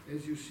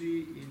 as you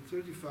see in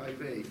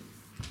 35a,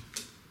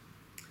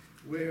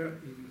 where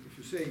if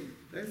you say,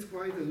 that's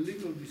quite a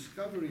little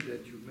discovery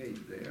that you made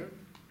there,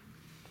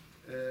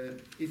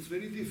 it's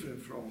very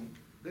different from,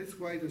 that's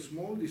quite a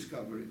small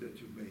discovery that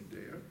you made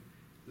there.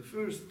 The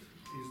first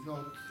is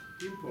not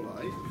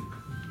impolite,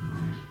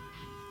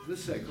 the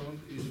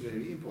second is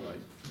very impolite,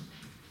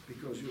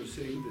 because you're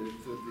saying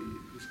that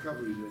the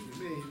discovery that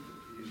you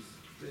made is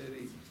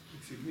very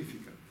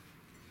insignificant.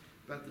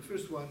 But the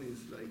first one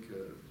is like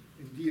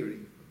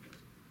endearing.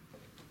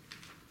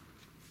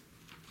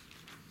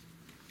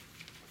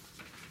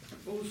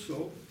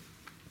 Also,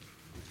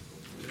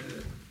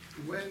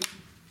 when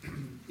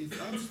it's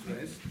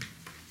unstressed,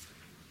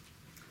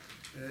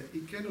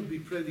 it cannot be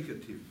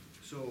predicative.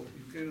 So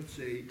you cannot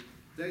say,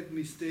 that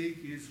mistake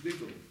is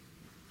little.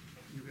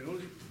 You can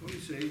only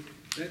say,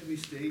 that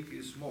mistake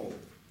is small.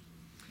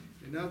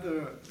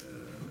 Another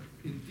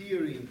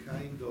endearing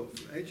kind of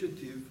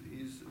adjective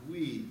is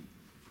wee.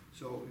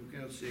 So you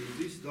cannot say,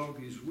 this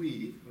dog is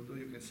wee, although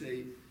you can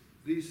say,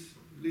 this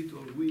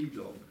little wee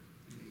dog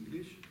in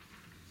English.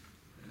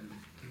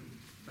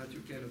 But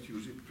you cannot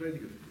use it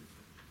predicative.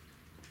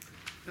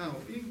 Now,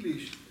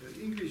 English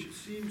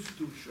seems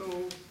to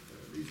show,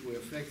 these were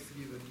facts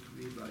given to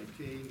me by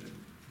Kane and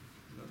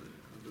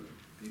other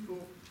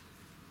people,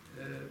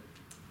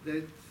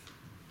 that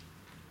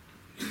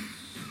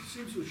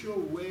seems to show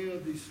where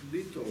this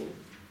little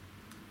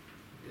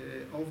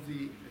of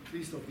the, at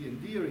least of the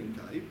endearing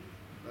type,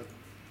 but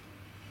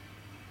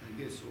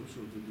I guess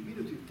also the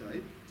diminutive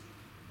type,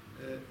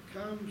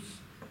 comes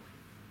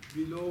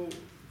below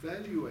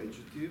value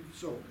adjective.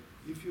 So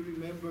if you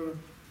remember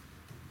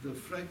the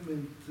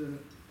fragment,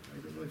 I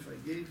don't know if I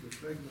gave the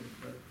fragment,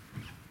 but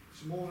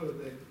smaller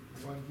than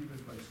the one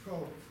given by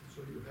Scott,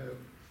 so you have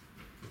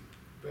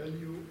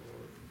value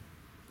or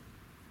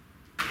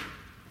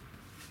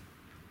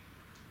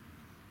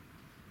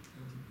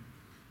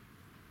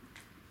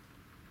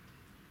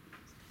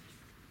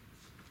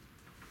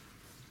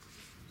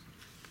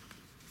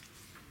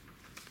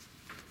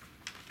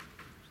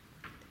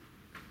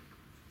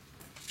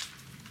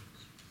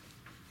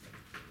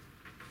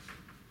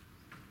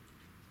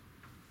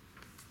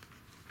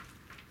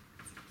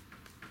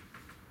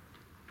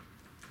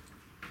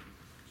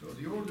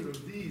the order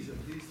of these,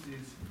 at least,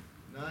 is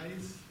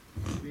nice,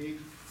 big,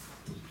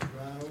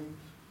 round,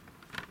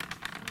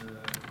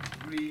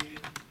 green,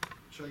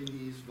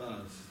 Chinese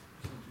vase,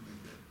 something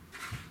like that.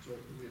 So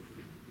with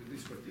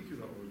this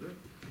particular order.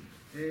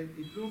 And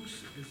it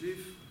looks as if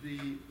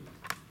the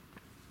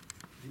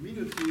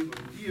diminutive or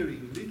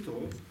endearing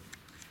little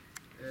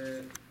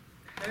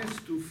has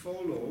to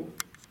follow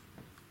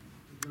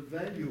the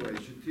value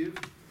adjective.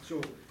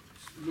 So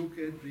look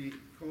at the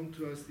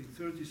contrast in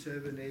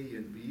 37a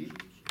and b.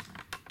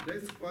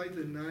 That's quite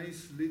a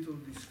nice little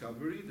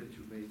discovery that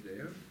you made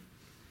there,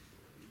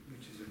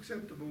 which is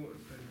acceptable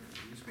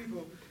to these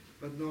people,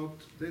 but not,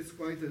 that's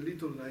quite a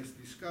little nice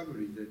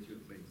discovery that you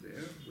made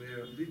there,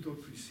 where little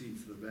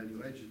precedes the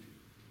value adjective.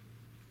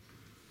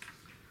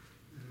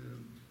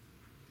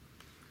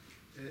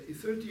 In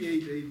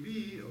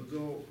 38ab,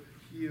 although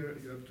here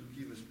you have to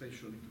give a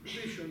special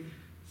interpretation,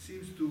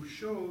 seems to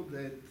show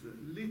that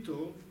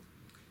little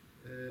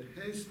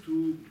has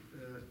to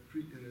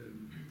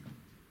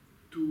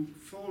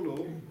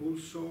follow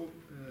also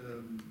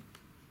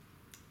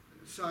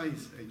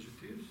size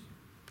adjectives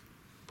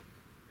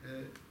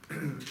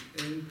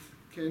and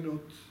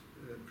cannot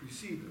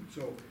precede them.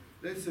 So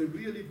that's a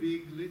really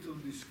big little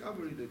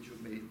discovery that you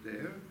made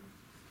there,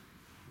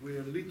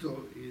 where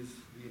little is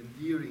the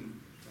endearing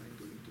kind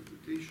of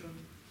interpretation,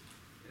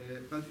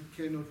 but it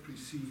cannot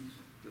precede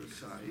the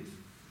size.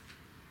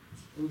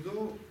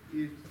 Although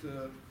it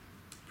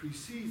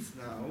precedes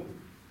now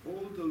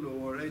all the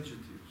lower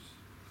adjectives.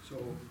 So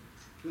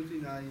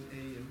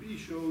 39a and b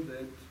show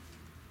that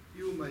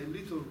you, my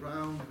little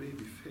round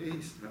baby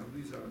face, now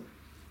these are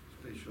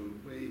special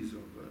ways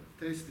of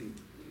testing,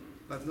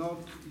 but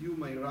not you,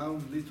 my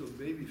round little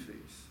baby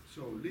face.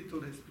 So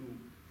little has to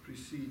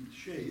precede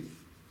shape.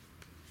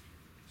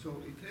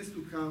 So it has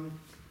to come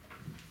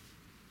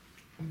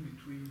in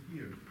between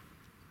here,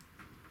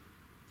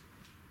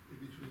 in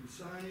between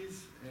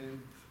size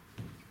and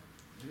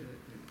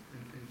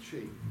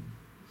shape.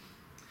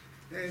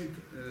 And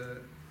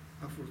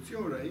a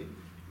fortiori,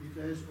 it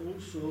has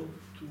also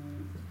to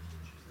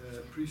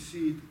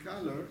precede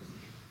color.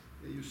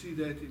 You see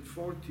that in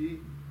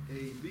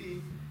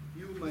 40ab,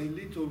 you, my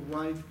little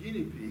white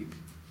guinea pig,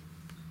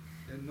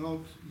 and not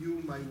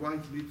you, my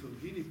white little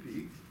guinea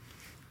pig.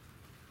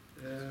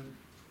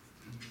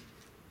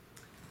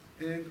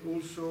 And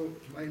also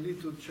my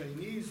little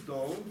Chinese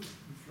doll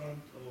in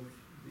front of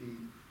the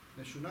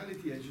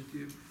nationality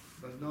adjective,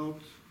 but not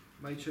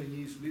my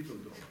Chinese little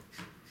doll.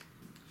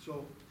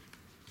 So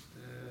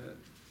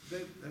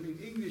that, I mean,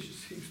 English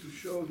seems to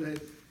show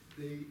that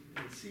they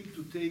seem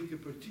to take a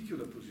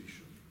particular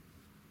position.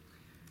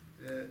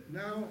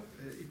 Now,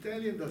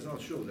 Italian does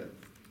not show that,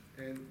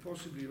 and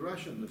possibly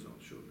Russian does not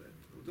show that.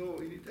 Although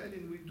in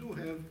Italian we do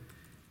have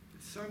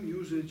some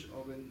usage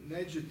of an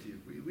adjective.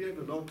 We have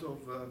a lot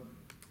of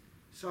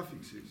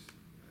suffixes,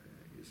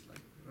 yes,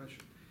 like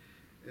Russian.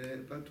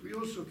 But we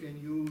also can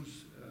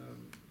use,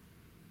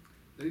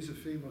 there is a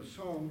famous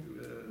song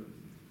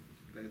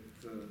that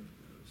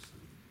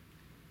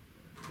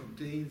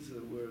contains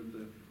the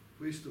word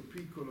questo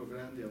piccolo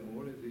grande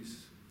amore,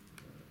 this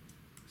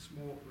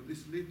small,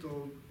 this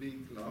little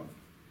big love,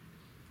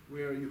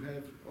 where you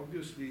have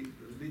obviously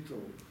the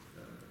little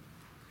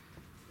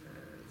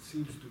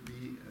seems to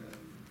be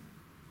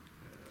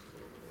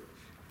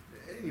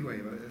anyway.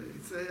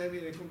 It's I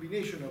mean a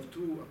combination of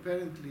two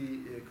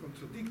apparently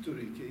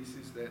contradictory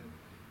cases that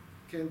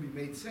can be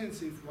made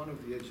sense if one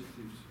of the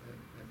adjectives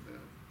have a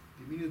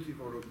diminutive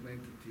or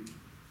augmentative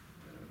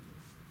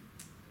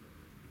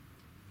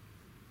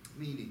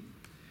meaning.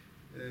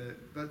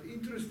 But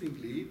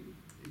interestingly,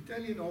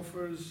 Italian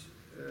offers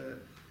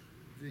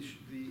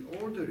the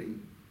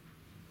ordering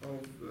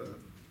of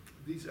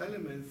these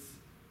elements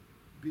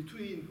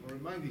between or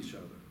among each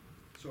other.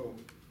 So,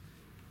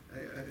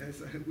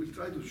 as I will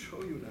try to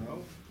show you now,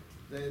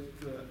 that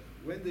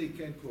when they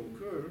can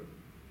co-occur,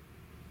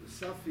 the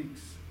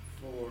suffix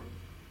for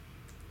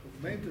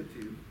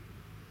augmentative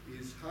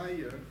is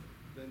higher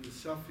than the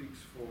suffix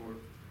for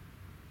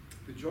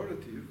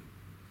pejorative,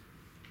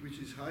 which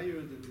is higher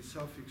than the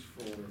suffix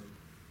for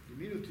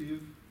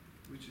diminutive,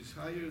 which is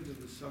higher than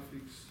the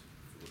suffix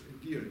for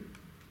endearing.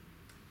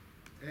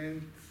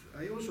 And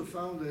I also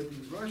found that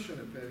in Russian,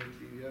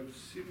 apparently, we have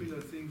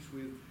similar things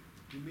with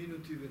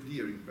diminutive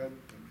endearing, but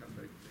I'll come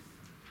back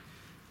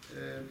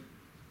later.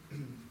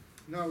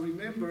 Now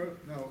remember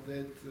now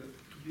that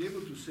to be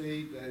able to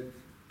say that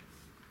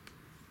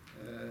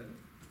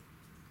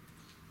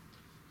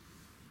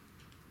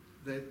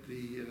that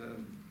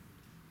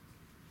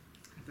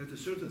a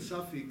certain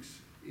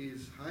suffix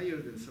is higher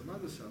than some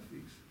other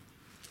suffix,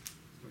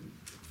 when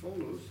it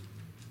follows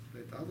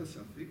that other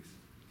suffix,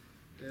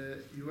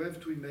 you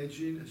have to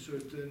imagine a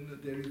certain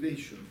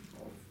derivation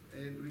of.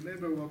 And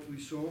remember what we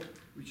saw,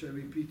 which I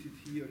repeated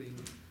here in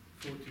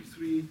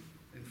 43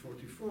 and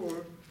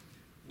 44,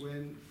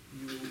 when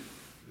you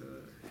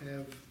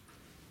have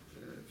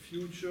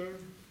future,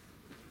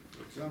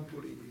 for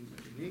example, in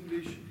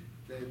English,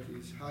 that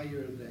is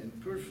higher than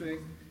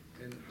perfect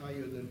and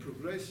higher than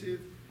progressive,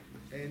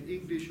 and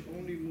English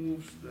only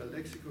moves the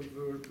lexical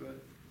verb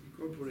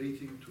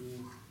incorporating to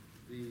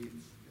the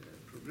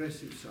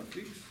progressive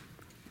suffix,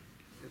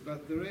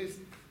 but the rest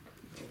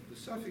of the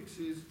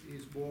suffixes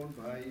is borne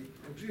by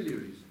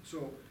auxiliaries.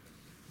 So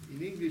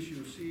in English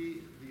you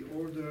see the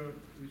order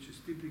which is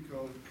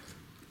typical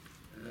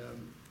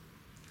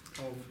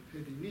of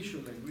head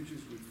initial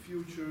languages, with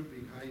future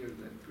being higher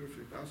than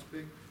perfect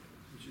aspect,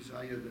 which is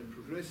higher than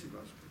progressive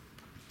aspect.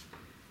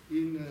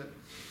 In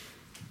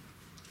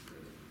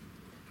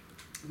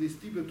this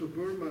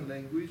Tibeto-Burman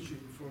language in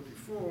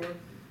 44,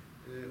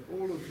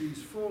 all of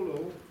these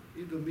follow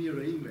in the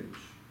mirror image,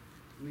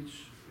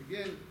 which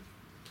again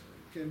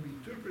can be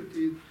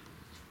interpreted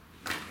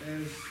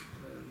as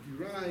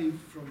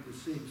derived from the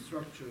same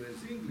structure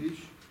as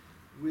English,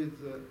 with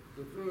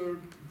the verb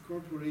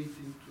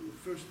incorporating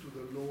first to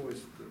the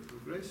lowest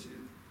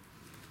progressive,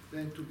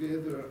 then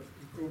together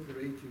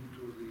incorporating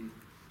to the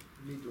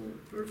middle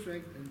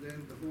perfect, and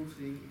then the whole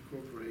thing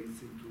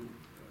incorporates into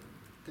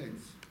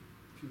tense,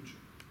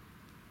 future,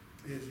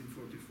 as in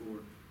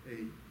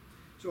 44a.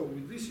 So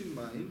with this in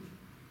mind,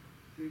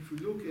 if we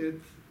look at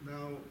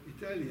now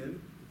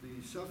Italian,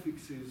 the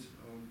suffixes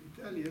of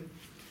Italian,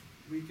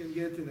 we can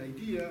get an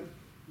idea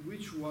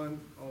which one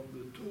of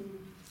the two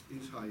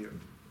is higher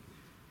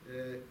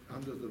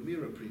under the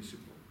mirror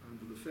principle,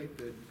 under the fact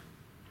that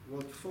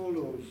what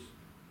follows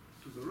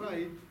to the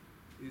right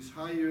is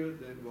higher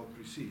than what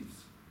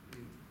precedes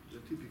in the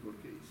typical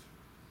case.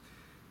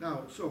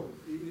 Now, so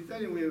in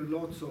Italian we have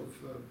lots of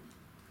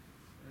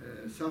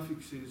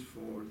suffixes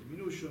for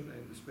diminution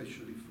and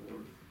especially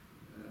for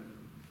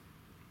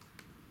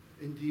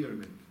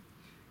endearment.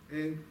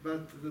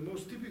 But the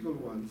most typical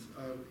ones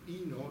are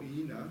ino,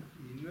 ina,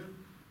 in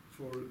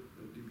for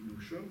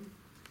diminution,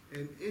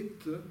 and et,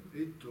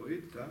 etto,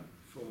 etta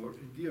for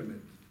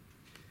endearment.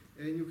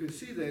 And you can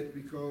see that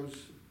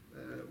because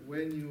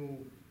when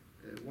you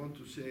want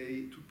to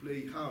say to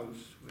play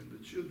house, when the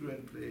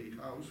children play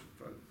house,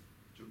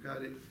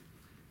 giocare,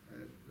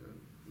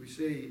 we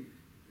say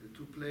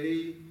to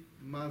play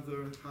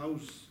mother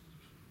house,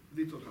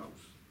 little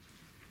house.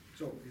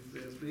 So if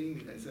they're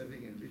playing as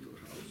having a little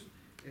house,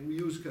 and we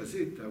use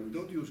casetta, we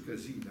don't use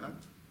casina,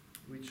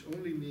 which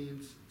only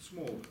means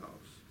small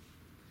house.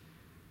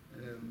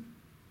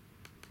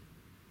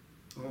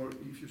 Or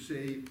if you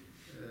say,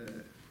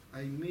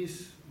 I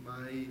miss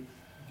my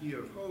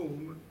dear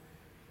home,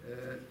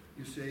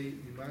 you say,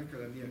 mi manca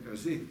la mia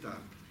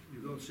casetta.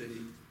 You don't say,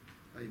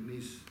 I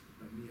miss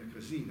la mia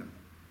casina.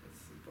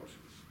 That's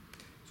impossible.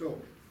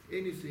 So,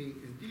 anything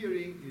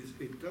endearing is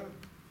eta,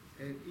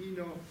 and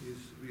ino is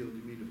real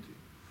diminutive.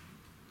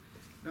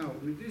 Now,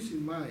 with this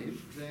in mind,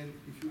 then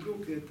if you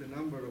look at the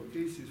number of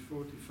cases,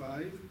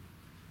 45,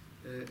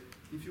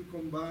 if you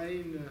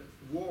combine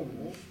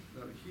uomo,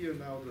 here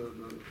now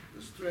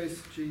the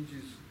stress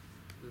changes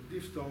the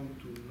diphthong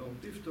to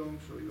non-diphthong,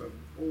 so you have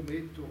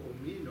ometto,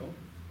 omino,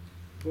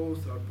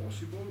 both are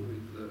possible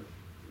with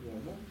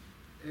uomo,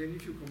 and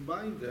if you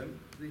combine them,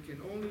 you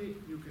can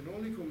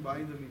only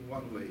combine them in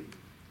one way.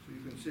 So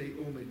you can say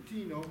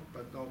omettino,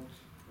 but not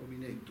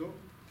ominetto,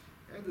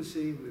 and the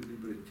same with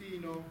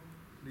librettino,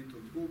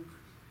 little book,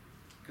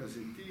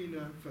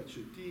 casettina,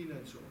 faccettina,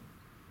 and so on.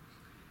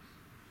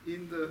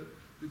 In the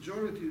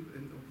pejorative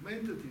and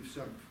augmentative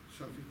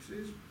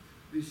suffixes,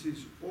 this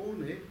is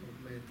one,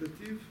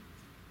 augmentative,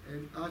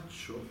 and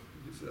accio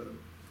is the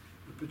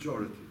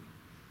pejorative.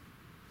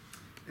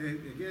 And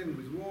again,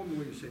 with uomo,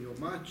 when you say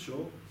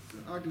omaccio,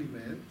 an ugly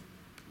man,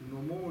 un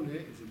omone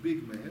is a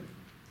big man.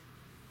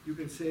 You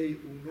can say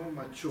un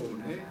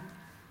omaccione,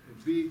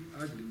 a big,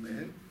 ugly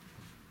man,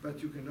 but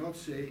you cannot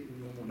say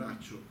un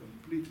omonaccio,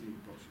 completely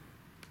impossible.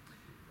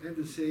 And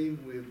the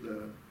same with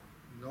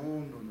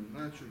non,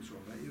 omonaccio, and so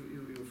on.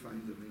 You'll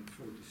find them in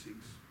 46.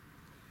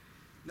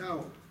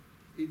 Now,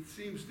 it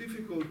seems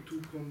difficult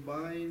to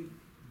combine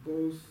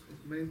both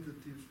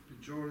augmentative,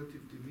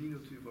 pejorative,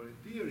 diminutive, or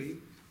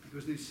endearing,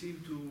 because they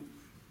seem to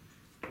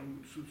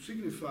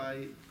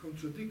signify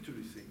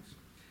contradictory things.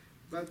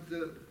 But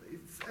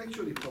it's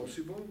actually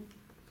possible,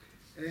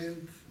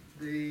 and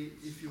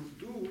if you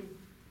do,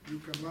 you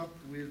come up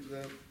with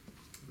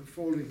the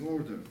following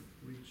order,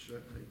 which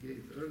I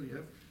gave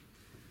earlier.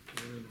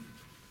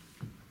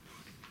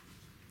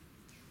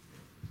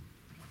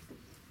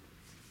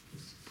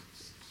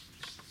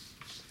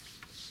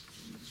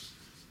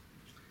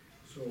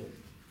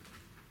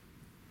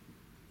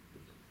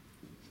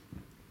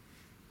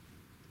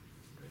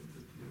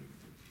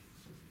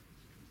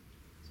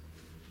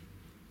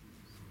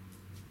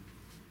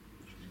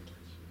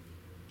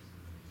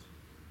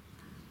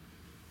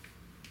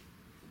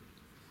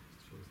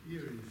 Here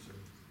is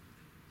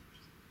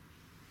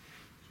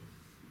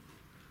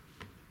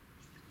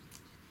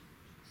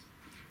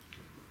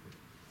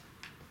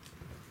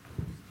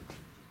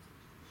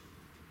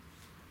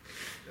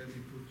let me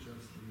put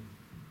just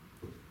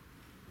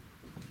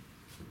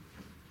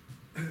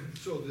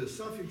so the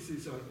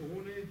suffixes are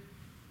one,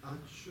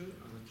 accio,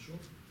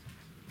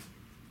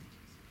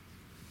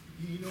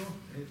 ino,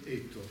 and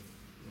etto.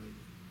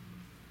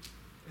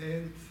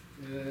 And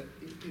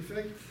in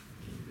fact,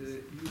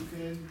 you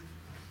can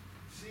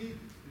see,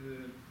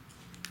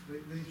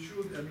 they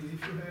should, I mean,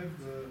 if you have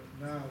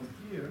the noun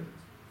here,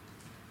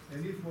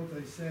 and if what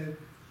I said,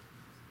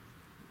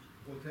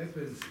 what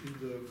happens in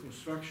the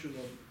construction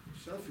of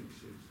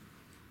suffixes,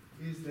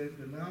 is that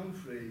the noun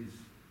phrase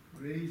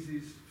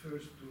raises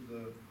first to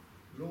the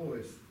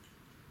lowest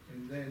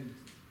and then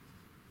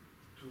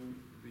to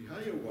the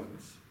higher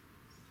ones,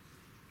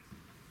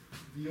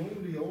 the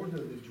only order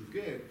that you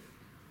get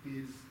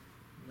is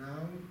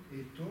noun,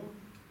 etto,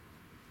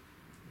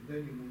 and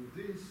then you move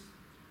this,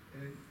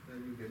 and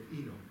then you get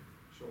ino.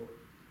 So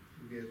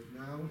you get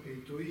noun,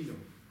 etto, ino.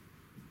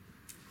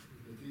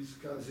 That is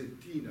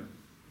casettina,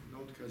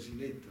 not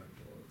casinetta,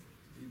 or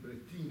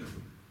librettina,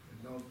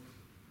 and not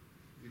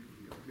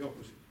the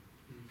opposite.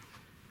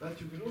 But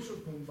you can also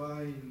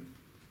combine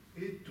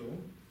etto,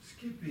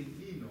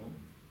 skipping ino,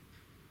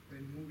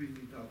 and moving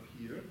it up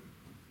here.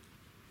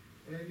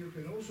 And you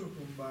can also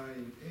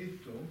combine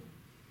etto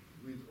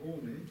with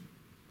one,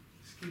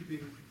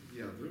 skipping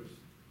the others.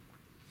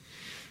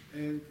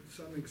 And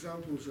some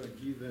examples are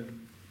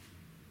given.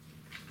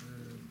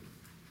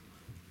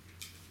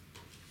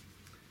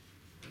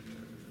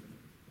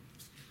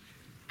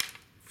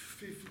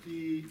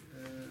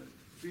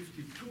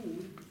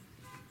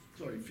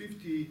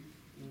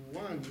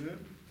 51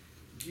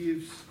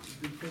 gives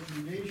the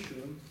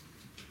combination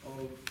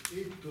of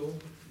etto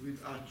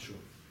with accio.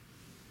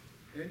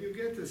 And you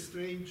get a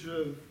strange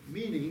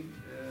meaning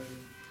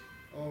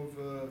of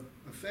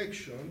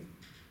affection,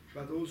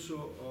 but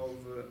also of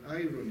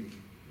irony.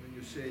 When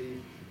you say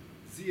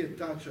zia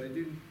taccia, I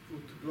didn't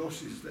put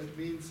glosses, that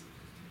means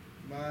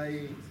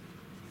my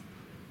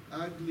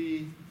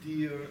ugly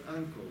dear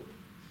uncle,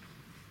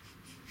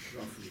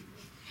 roughly.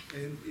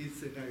 And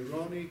it's an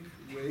ironic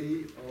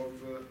way of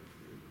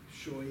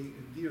showing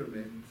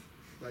endearment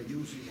by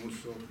using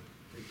also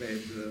a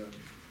bad.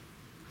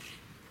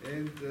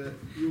 And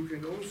you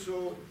can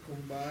also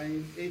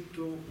combine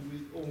etto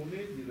with one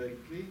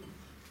directly,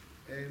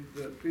 and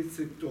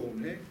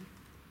pezzettone,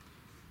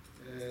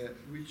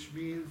 which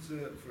means,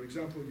 for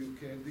example, you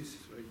can, this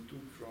I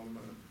took from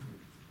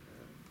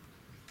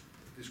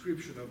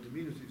description of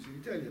diminutives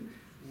in Italian,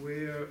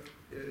 where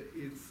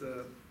it's,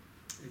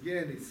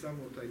 again, it's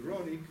somewhat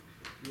ironic.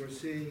 You are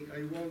saying,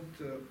 I want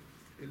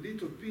a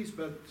little piece,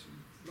 but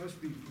must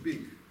be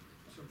big,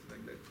 something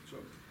like that. So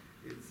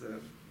it's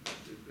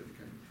that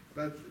kind.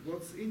 But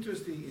what's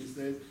interesting is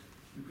that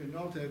you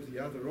cannot have the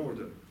other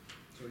order.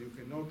 So you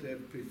cannot have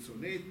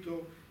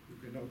pezzonetto, you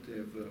cannot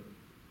have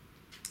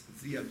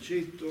the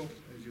aceto,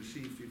 as you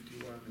see,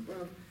 51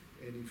 above,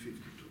 and in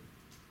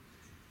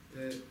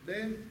 52.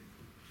 Then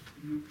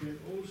you can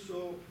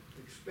also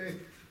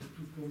expect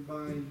to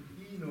combine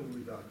ino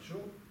with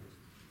accio,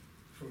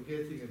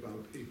 forgetting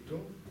about etto,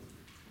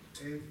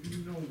 and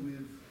ino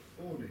with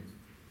one.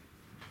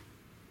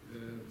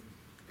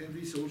 And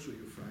this also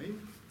you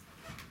find.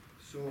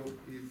 So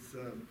it's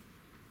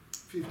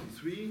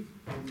 53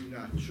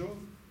 ominaccio,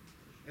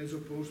 as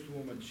opposed to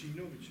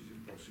omacino, which is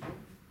impossible.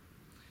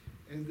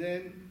 And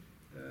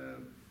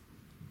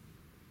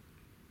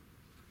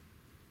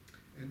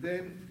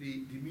then the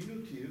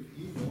diminutive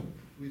ino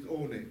with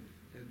one,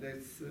 and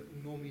that's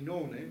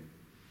nominone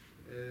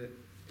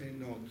and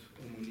not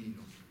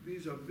omonino.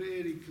 These are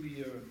very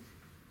clear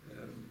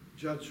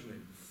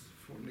judgments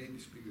for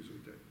native speakers of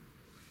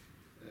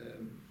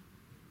Italian.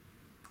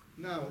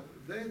 Now,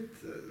 that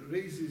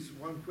raises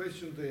one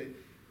question,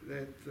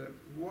 that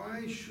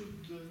why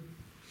should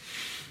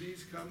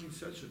these come in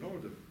such an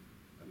order?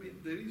 I mean,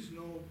 there is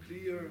no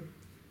clear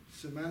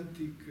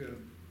semantic,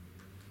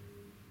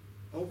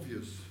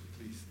 obvious, at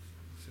least,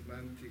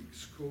 semantic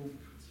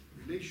scope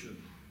relation.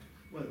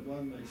 Well,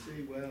 one might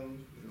say, well,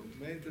 you know,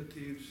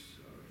 augmentatives,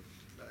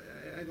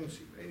 I don't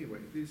see. Anyway,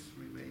 this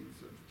remains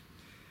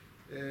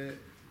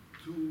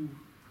to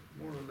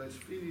more or less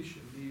finish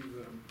and leave.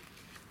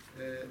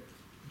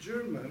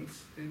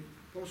 Germans, and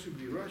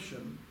possibly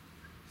Russian,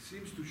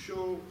 seems to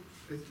show,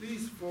 at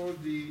least for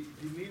the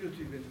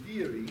diminutive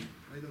endearing,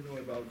 I don't know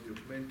about the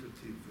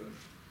augmentative,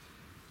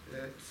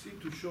 seem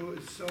to show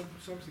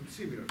something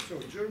similar. So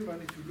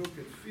German, if you look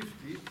at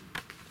 50,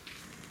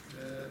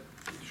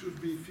 it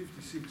should be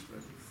 56,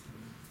 but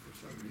for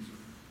some reason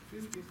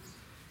 50.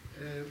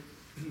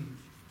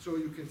 So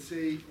you can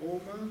say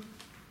Oma,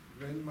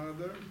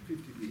 grandmother,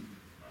 50b.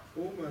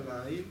 Oma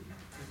line,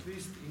 at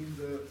least in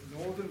the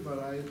northern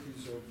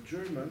varieties of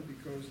German,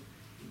 because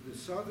in the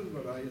southern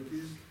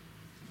varieties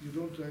you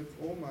don't have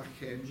Oma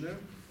hen,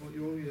 or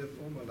you only have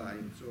Oma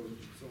line, so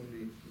it's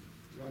only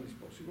one is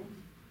possible.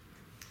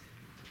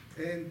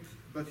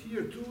 But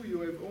here too you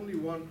have only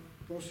one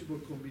possible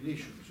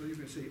combination. So you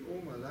can say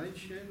Oma line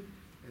shen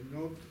and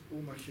not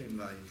Oma hen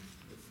line.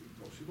 That's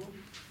impossible.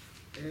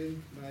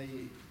 And my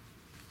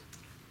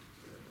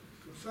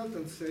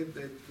consultant said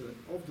that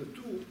of the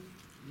two,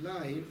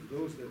 line,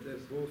 those that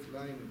have both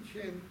line and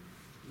shen,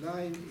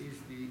 line is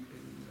the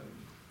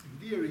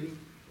endearing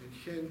and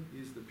shen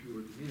is the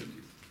pure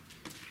diminutive.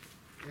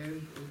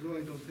 And although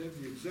I don't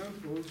have the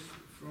examples,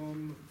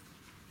 from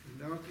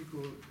an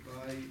article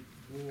by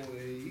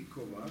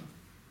Boeikova,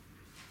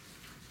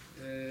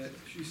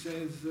 she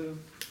says,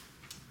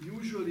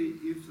 usually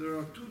if there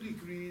are 2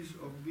 degrees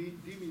of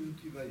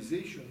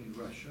diminutivization in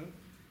Russian,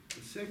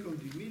 the second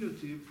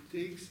diminutive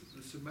takes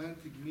the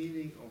semantic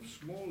meaning of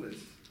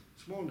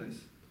smallness,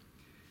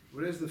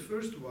 whereas the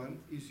first one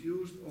is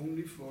used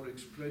only for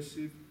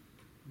expressive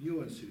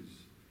nuances.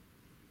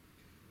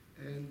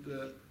 And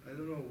I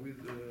don't know, with,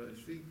 I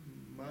think,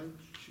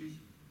 Malchi,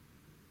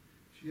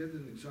 she had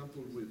an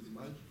example with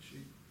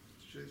Malchi,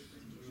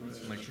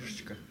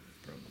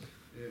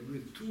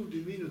 with 2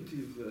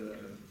 diminutive,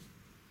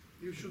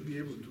 you should be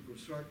able to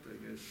construct, I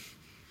guess,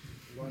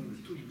 one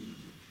with 2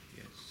 diminutive.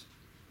 Yes.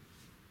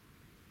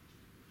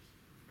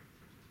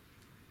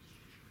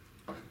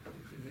 I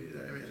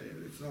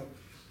mean, it's not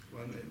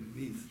one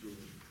needs to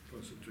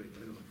concentrate,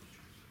 I don't know.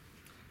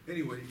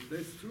 Anyway,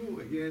 that's true.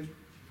 Again,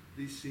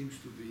 this seems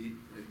to be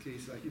a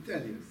case like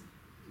Italian.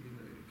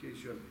 In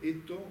case you have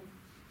etto,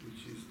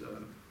 which is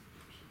the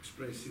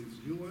expressive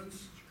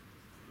nuance,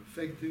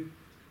 effective,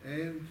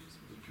 and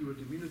the pure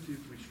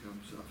diminutive, which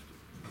comes after.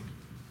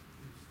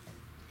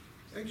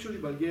 Actually,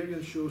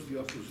 Bulgarian shows the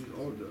opposite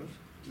order,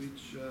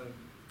 which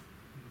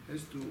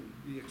has to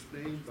be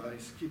explained by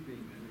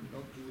skipping and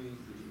not doing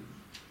the...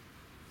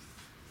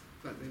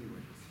 But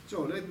anyway,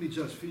 so let me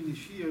just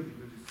finish here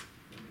because it's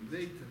getting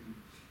late,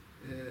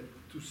 and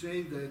to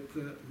say that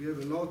we have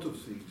a lot of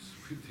things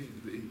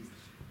within the...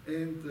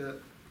 And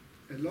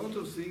a lot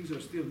of things are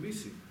still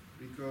missing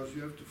because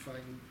you have to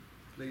find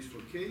place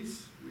for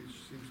case, which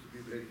seems to be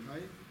very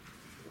high,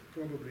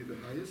 probably the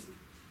highest.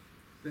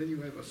 Then you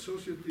have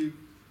associative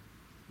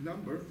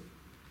number,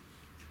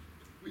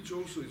 which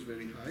also is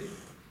very high,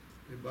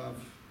 above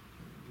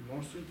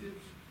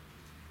demonstratives.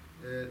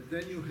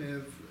 Then you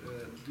have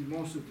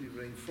demonstrative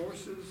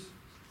reinforcers.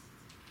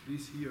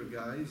 These here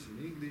guys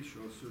in English,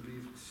 also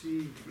leave C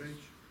in French.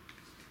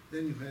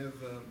 Then you have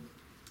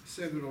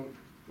several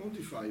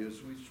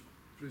quantifiers, which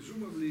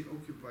presumably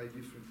occupy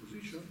different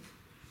positions.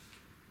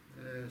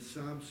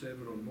 Some,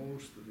 several,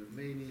 most,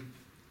 many,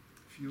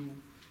 few.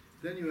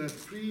 Then you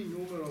have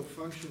pre-numeral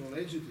functional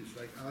adjectives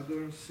like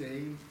other,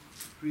 same,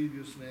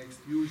 previous, next,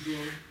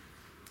 usual.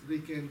 They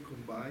can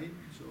combine.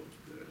 So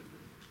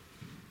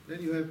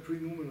then you have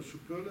pre-numeral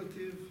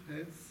superlative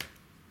heads,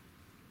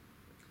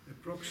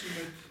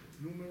 approximate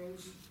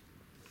numerals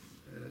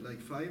like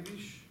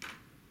 5-ish.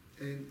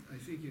 And I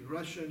think in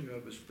Russian you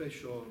have a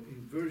special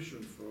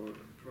inversion for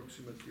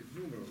approximative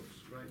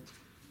numerals, right?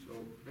 So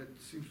that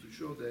seems to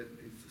show that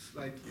it's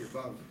slightly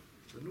above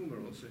the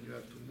numerals, and you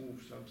have to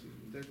move something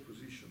in that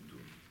position to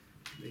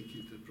make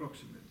it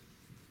approximate.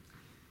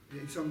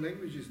 In some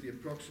languages, the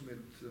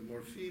approximate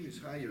morpheme is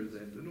higher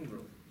than the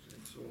numeral,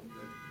 and so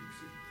that makes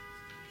it.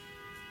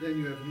 Then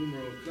you have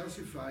numeral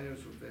classifiers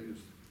of various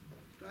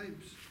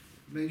types,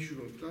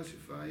 mensural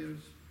classifiers,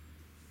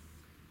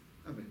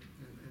 and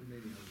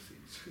many other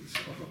things.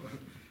 So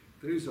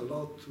there is a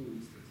lot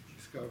to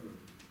discover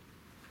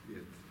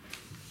yet.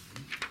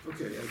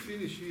 Okay, I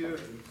finish here,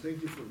 and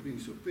thank you for being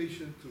so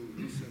patient to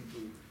listen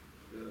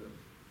to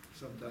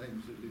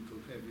sometimes a little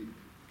heavy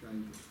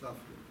kind of stuff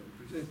that I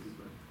presented.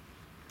 But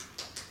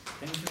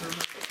thank you very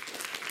much.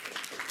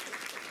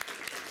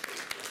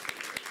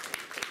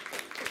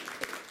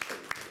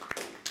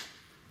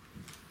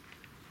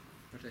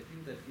 But I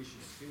think that we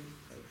should still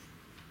have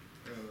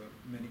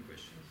many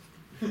questions.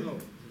 no.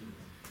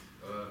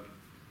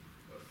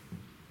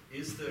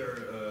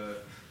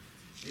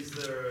 Is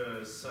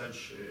there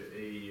such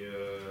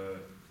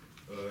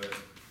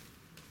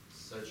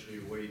a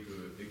way to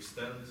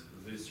extend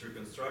this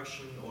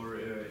reconstruction, or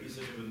is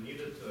it even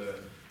needed to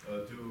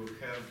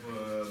have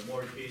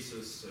more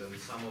cases, and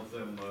some of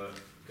them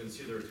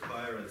considered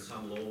higher and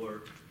some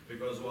lower?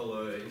 Because,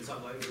 well, in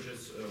some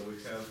languages we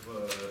have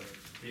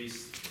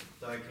case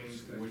stacking,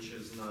 which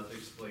is not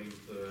explained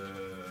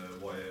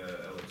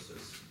via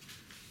ellipsis.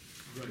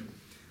 Right.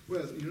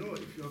 Well, you know,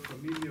 if you are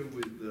familiar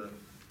with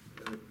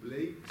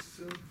Blake's,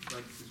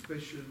 but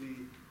especially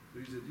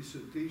there is a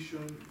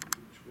dissertation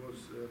which was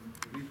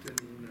written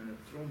in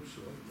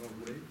Tromsø,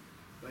 Norway,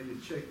 by a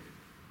Czech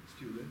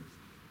student.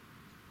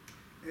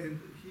 And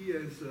he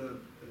has a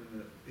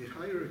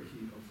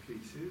hierarchy of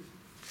cases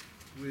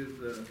with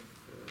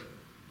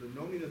the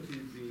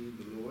nominative being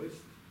the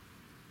lowest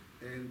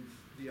and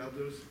the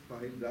others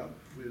piled up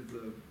with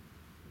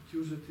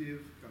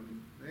accusative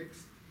coming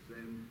next,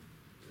 then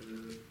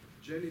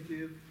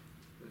genitive,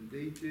 then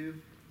dative,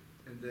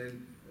 and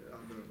then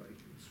other like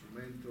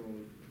instrumental,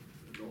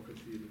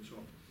 locative, and so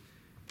on.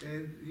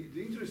 And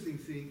the interesting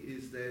thing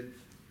is that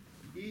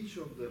each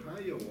of the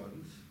higher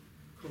ones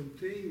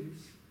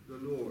contains the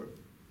lower.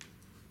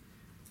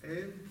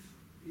 And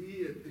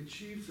he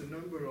achieves a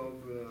number of,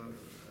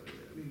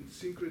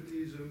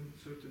 syncretism,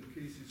 certain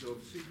cases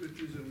of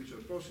syncretism which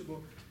are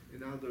possible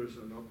and others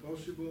are not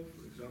possible.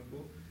 For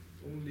example,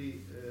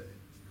 only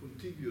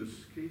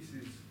contiguous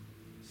cases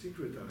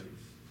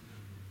syncretize.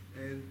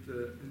 And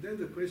then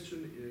the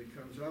question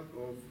comes up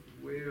of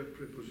where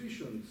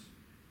prepositions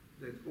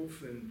that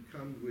often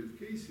come with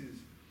cases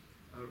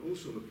are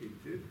also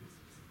located.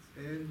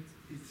 And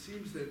it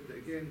seems that,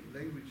 again,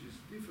 languages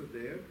differ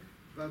there,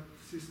 but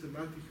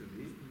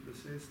systematically, in the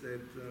sense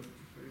that, if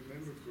I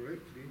remember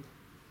correctly,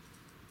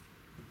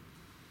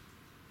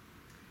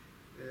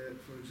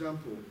 for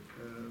example,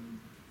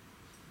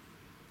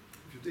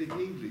 if you take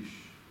English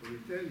or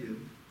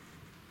Italian,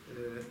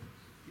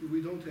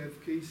 we don't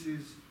have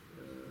cases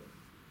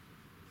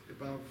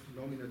above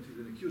nominative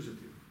and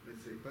accusative,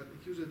 let's say, but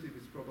accusative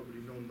is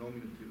probably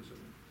non-nominative or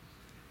something.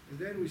 And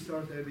then we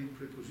start having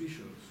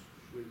prepositions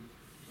with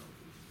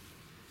examples.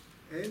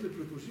 And the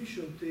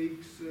preposition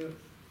takes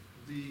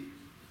the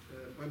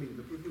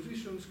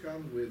prepositions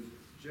come with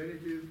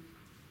genitive,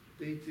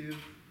 dative,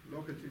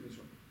 locative, and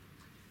so on.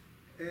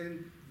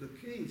 And the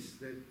case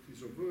that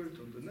is overt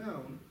on the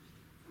noun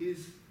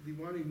is the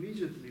one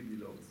immediately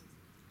below.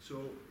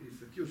 So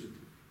it's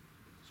accusative.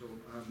 So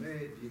a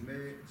me, di me,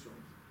 and so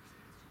on.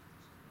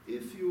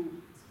 If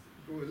you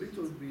go a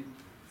little bit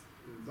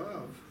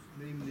above,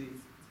 namely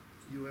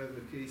you have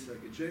a case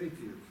like a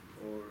genitive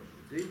or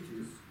a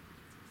dative,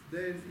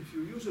 then if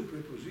you use a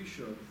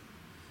preposition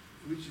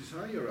which is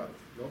higher up,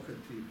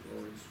 locative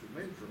or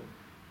instrumental,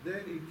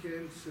 then it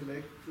can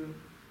select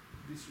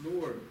this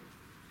lower,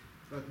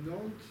 but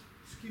not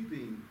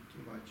skipping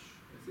too much.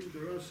 I think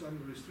there are some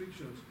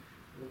restrictions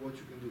of what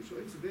you can do. So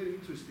it's very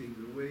interesting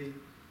the way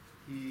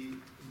he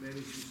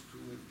manages to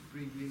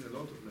bring in a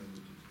lot of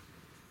languages.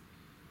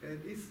 And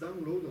it's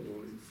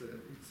downloadable.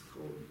 It's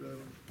called,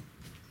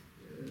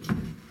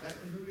 I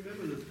don't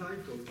remember the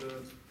title.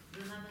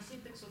 The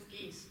nanosyntax of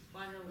case. The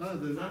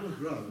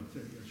nanograph.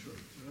 Yeah, sure.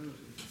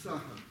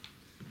 Saha.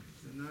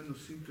 The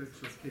nanosyntax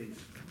of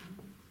case.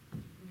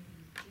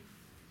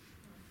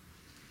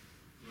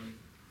 Right.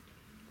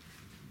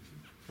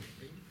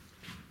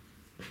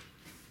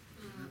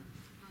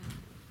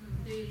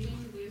 The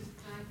linguist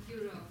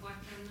Akira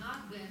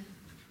Watanabe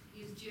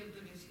is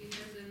Japanese. He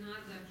has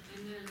another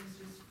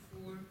analysis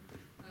for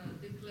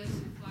the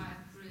classified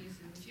phrase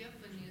in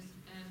Japanese,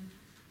 and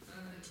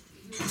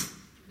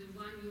the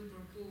one you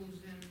propose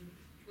in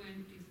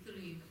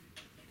 23,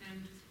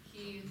 and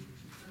he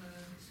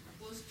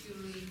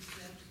postulates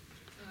that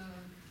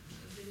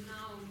the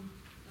noun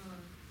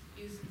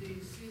is the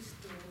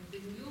sister of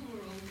the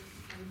numeral,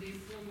 and they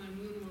form a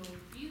numeral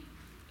P,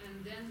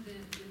 and then the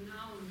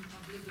noun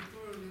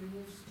obligatorily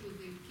moves to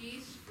the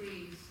case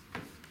phrase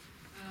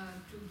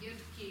to get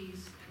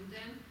case, and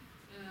then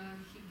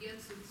he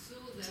gets it so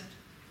that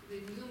the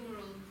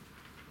numeral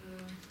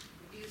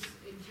is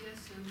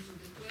adjacent to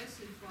the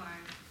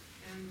classifier,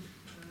 and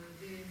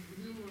the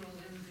numeral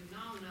and the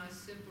noun are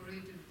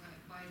separated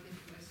by the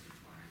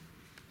classifier.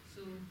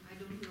 So I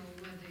don't know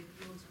whether it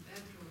works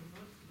better or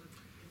not, but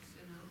it's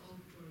an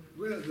old program.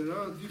 Well, there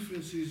are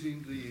differences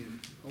in the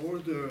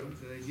order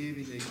that I gave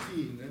in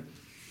 18.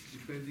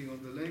 Depending on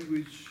the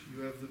language,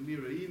 you have the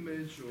mirror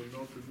image or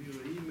not the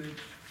mirror image.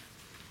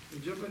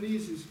 In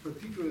Japanese, it's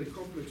particularly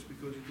complex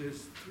because it has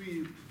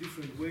 3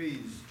 different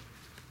ways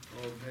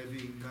of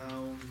having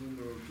noun,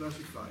 numeral,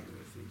 classifier,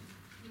 I think.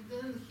 And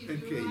then he And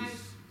derives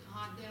case.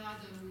 the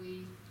other way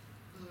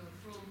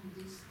from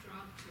this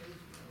structure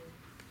as well.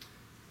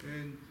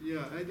 And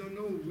yeah, I don't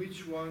know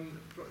which one,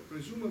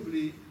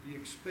 presumably the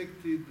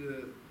expected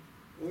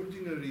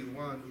ordinary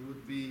one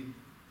would be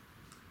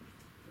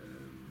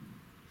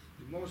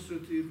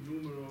demonstrative,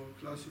 numeral,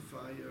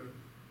 classifier,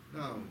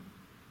 noun,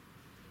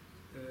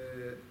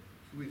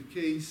 with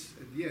case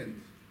at the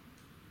end,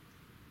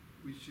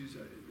 which is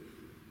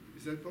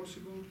that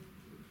possible,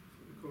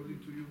 according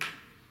to you?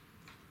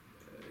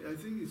 I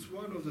think it's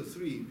one of the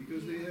 3,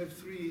 because they have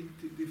 3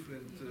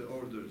 different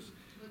orders.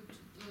 But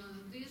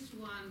this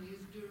one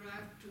is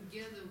derived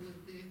together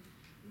with the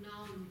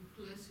noun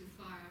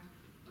classifier,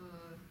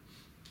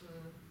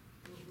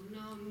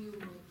 noun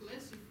numeral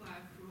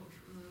classifier.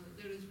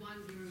 There is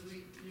one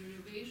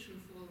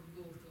derivation for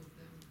both of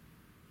them.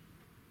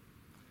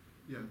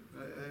 Yeah,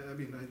 I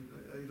mean,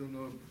 I don't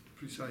know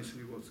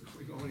precisely what's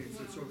going on. It's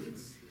Well, all-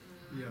 it's,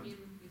 yeah. I mean,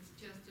 it's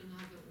just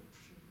another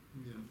option.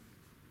 Yeah.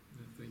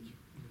 Thank you.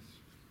 Yes.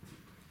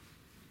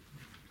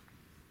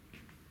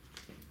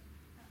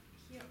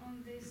 Here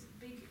on this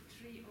big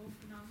tree of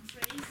noun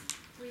phrase,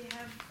 we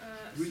have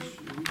Which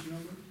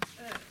number?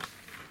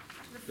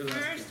 the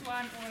first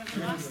one or the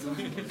last one.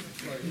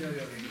 Right, yeah.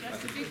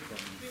 That's a big.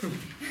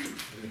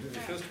 The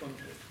first one.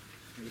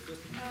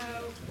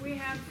 We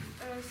have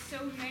so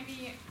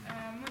many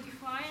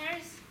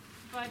modifiers,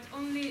 but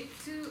only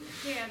 2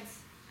 heads.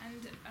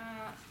 And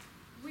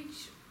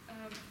which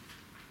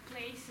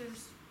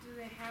places do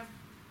they have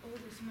all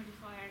these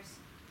modifiers?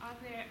 Are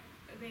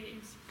they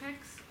in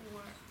specs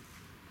or?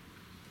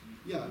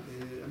 Yeah,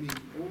 I mean,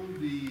 all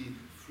the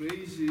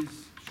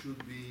phrases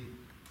should be,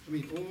 I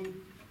mean, all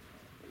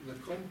the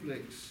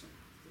complex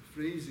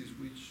phrases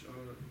which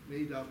are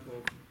made up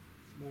of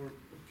more,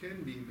 or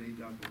can be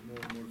made up of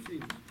more and more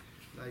things,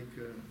 like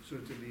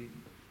certainly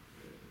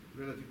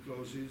relative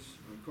clauses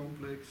are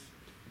complex,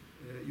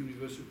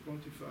 universal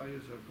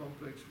quantifiers are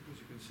complex because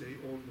you can say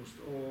almost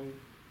all,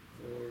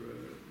 or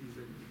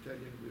even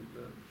Italian with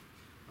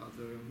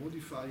other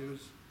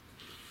modifiers.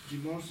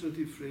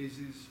 Demonstrative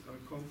phrases are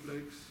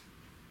complex,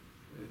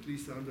 at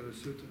least under a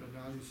certain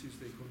analysis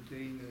they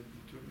contain a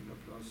determiner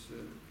plus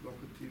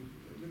locative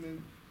element.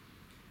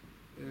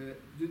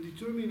 The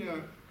determiner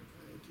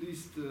at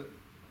least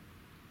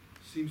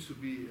seems to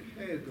be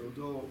ahead,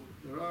 although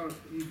there are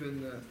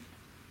even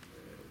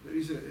there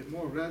is a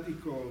more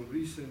radical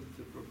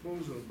recent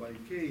proposal by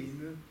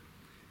Kane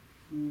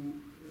who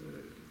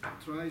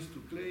tries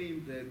to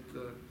claim that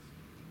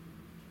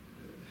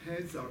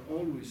heads are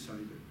always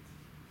silent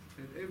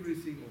and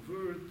everything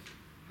overt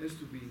has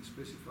to be in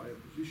specifier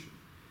position.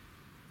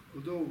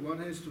 Although one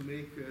has to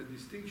make a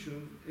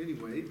distinction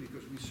anyway,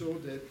 because we saw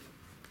that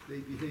they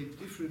behave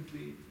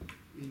differently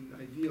in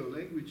ideal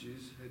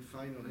languages, head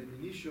final, head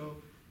initial.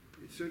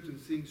 Certain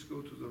things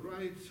go to the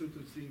right,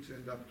 certain things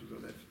end up to the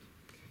left.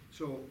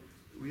 So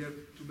we have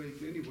to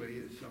make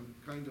anyway some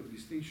kind of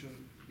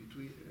distinction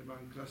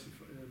among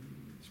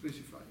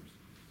specifiers.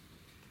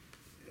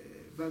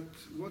 But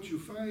what you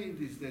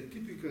find is that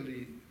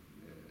typically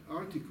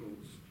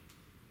articles,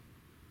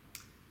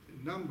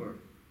 number,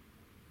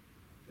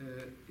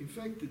 in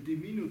fact the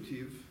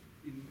diminutive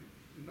in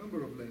a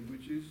number of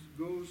languages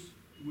goes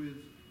with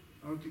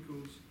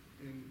articles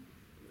and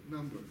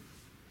number.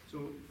 So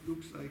it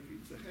looks like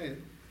it's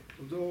ahead,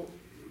 although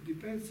it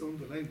depends on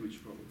the language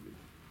probably.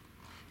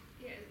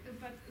 Yeah,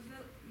 but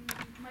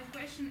my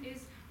question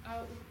is,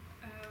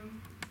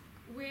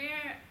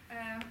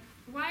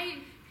 why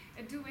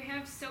do we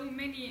have so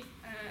many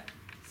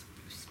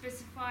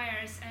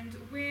specifiers, and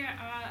where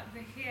are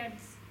the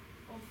heads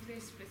of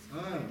these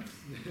specifiers?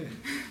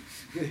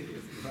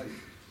 Right.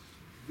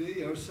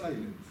 They are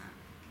silent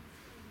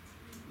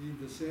in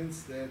the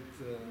sense that,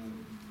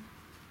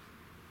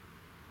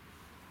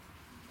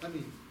 I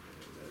mean,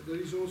 there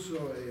is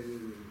also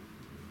in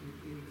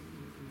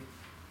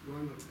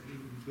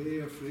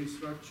bare phrase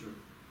structure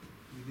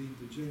within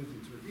the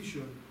genitive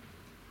tradition.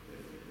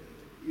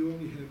 You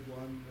only have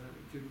one,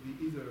 can be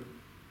either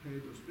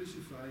head or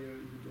specifier.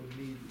 You don't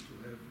need to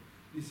have.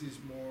 This is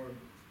more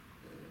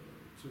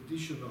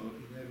traditional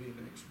in having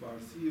an X-bar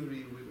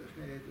theory with a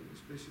head and a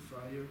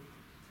specifier.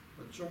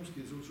 But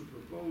Chomsky has also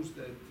proposed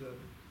that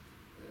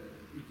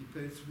it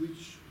depends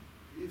which,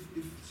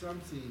 if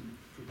something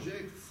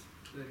projects,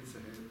 then it's a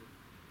head.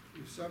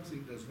 If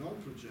something does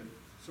not project,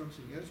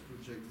 something else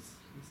projects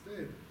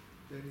instead,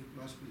 then it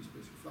must be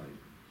specified.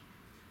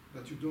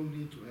 But you don't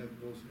need to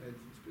have both head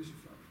and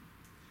specifier.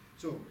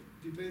 So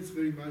depends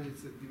very much.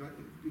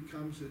 It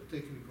becomes a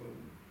technical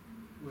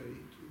way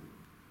to.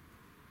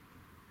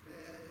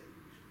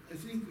 I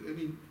think. I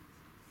mean,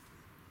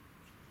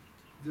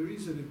 there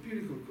is an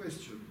empirical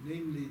question,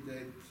 namely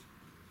that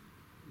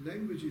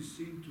languages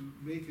seem to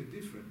make a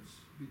difference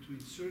between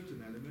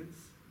certain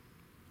elements,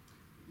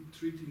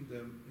 treating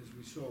them as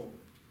we saw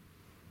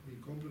in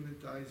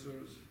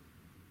complementizers,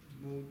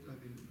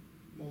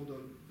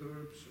 modal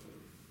verbs or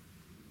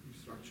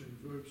instruction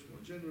verbs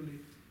more generally,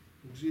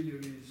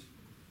 auxiliaries,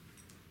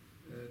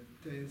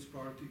 tense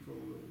particle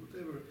or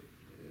whatever,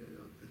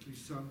 at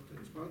least some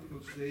tense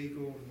particles, they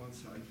go on one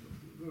side of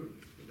the verb,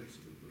 the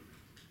lexical verb.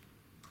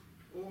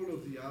 All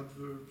of the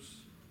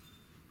adverbs,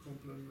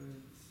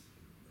 complements,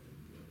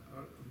 and, are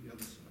on the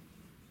other side.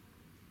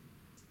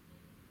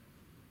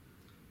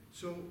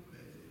 So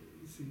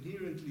it's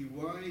inherently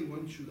why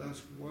one should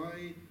ask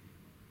why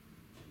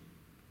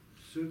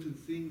certain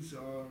things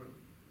are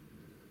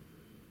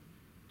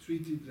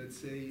treated, let's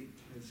say,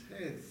 as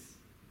heads.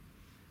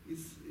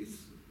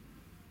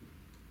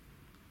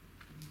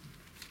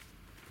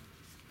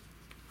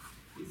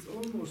 It's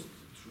almost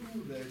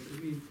true that,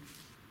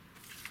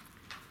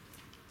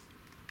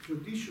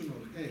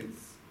 traditional heads,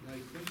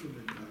 like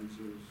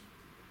complementizers,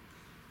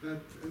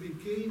 but,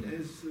 Kane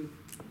has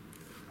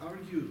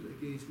argued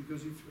against,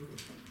 because if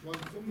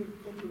one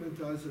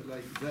complementizer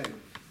like that,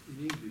 in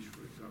English,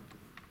 for example,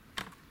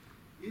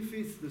 if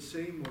it's the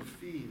same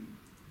morpheme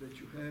that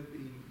you have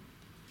in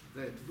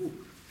that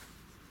book,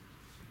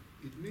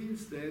 it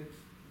means that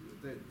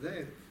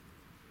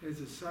has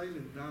a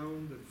silent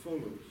noun that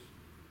follows.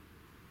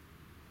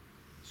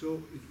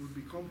 So it would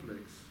be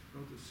complex,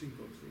 not a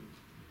simple thing.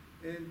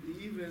 And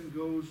he even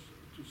goes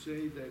to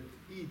say that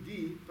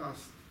ed,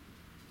 past,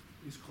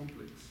 is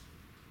complex.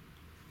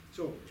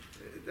 So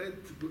that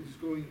is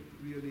going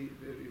really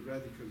very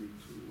radically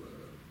to...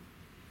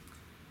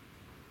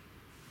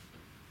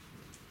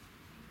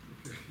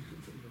 okay.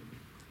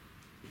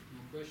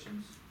 More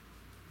questions?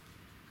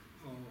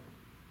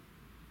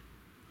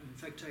 In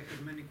fact, I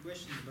have many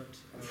questions, but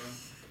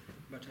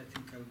I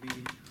think I'll be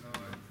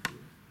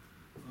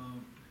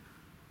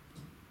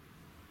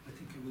I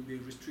think I will be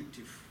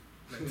restrictive,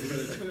 like the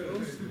other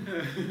girls.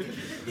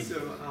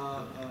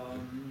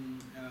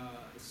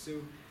 So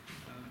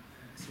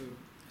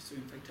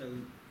in fact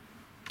I'll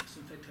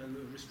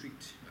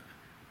restrict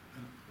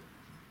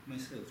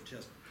myself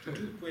just to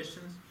two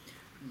questions.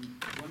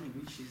 One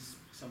which is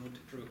somewhat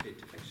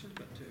provocative, actually,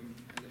 but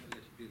I'll let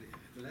it be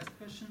the last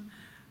question.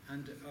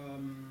 And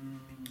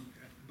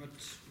but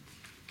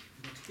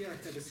here I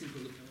have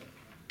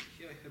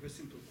a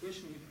simple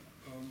question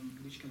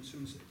which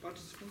concerns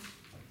participles.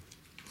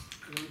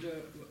 I wonder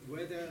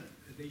whether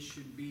they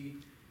should be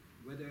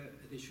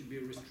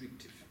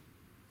restrictive.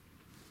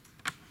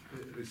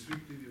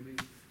 Restrictive, you mean?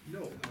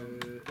 No.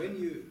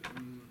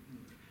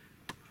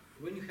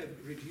 When you have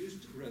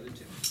reduced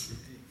relatives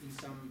in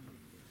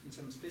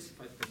some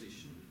specified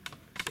position,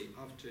 say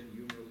after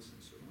numerals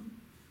and so on,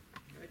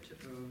 right?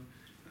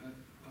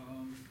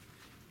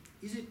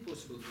 Is it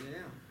possible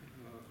there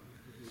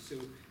to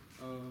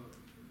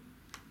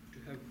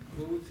have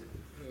both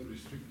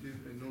restrictive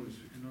and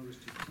non-restrictive? And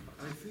non-restrictive?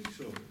 I think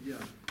so,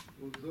 yeah.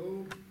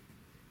 Although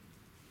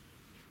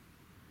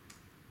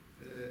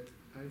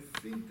I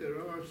think there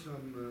are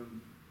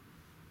some,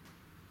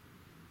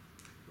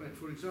 right,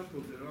 for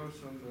example, there are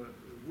some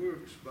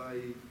works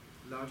by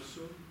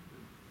Larson,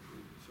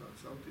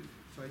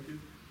 cited,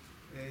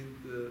 and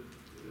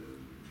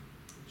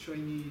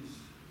Chinese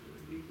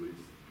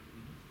linguist,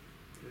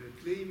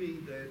 claiming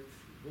that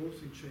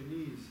both in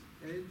Chinese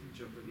and in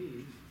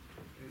Japanese,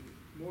 and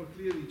more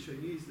clearly in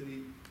Chinese,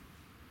 they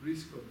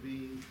risk of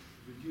being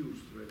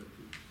reduced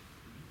relative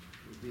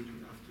to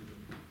being after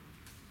them.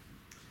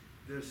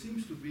 There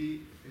seems to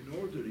be an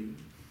ordering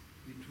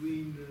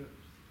between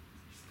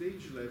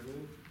stage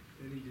level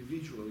and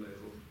individual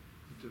level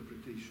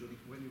interpretation.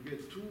 When you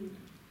get two,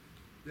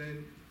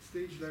 then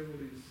stage level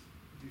is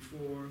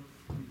before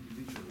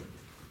individual level.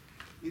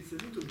 It's a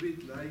little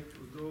bit like,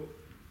 although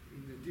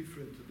in a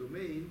different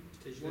domain,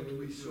 Stage what level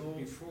we saw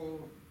before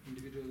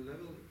individual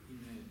level in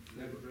a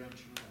level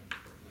branching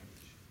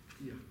language.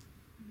 Yeah,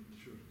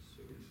 sure.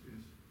 So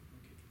Yes.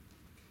 okay.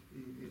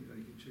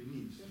 Like in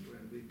Chinese,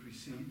 where they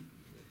precede.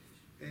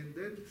 And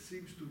that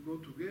seems to go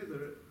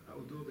together,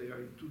 although they are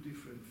in two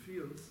different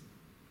fields,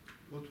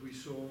 what we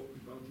saw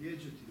about the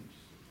adjectives,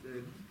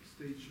 that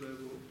stage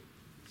level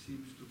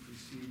seems to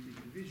precede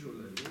individual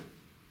level.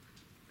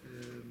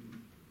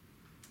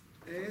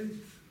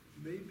 And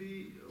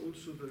maybe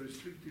also the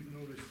restrictive,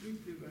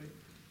 non-restrictive. I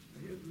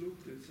have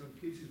looked at some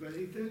cases, but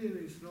in Italian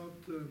it's not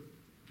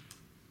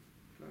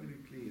entirely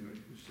clear.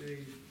 If you say,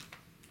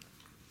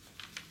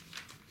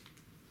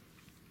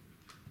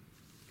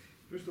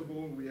 first of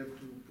all, we have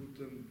to put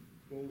them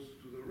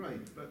both to the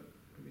right, but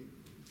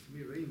it's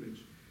mirror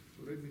image.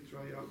 So let me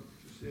try out.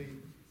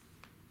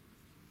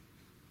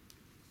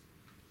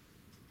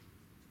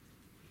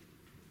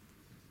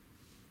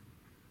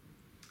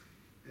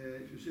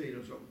 If you say,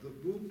 so the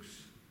books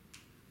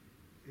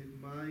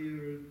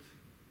admired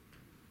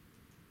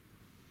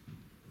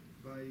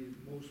by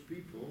most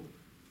people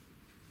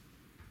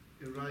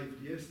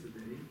arrived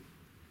yesterday,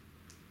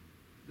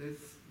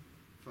 that's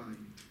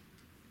fine.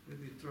 Let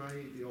me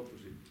try the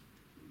opposite.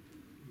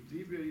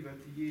 Liberi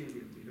arrivati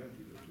ieri,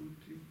 ammirati da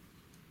tutti.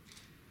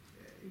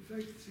 In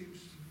fact, it seems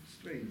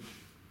strange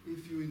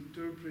if you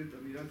interpret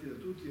ammirati da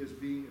tutti as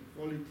being a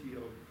quality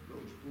of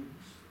those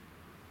books,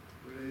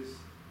 whereas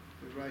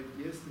the right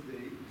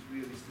yesterday is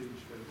really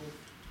staged by Hoff.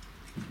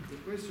 The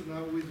question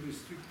now with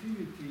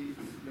restrictivity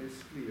is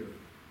less clear.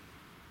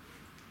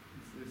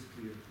 It's less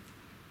clear.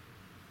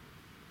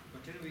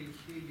 But anyway,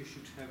 here you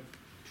should have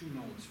 2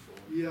 notes for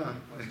Yeah.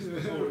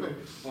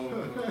 or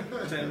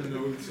 10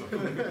 notes or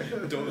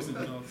dozen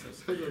notes.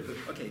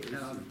 Okay.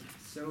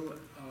 So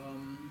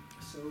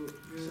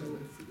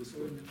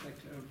in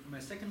fact, my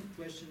second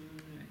question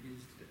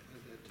is that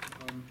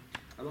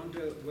I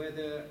wonder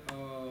whether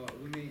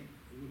we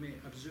may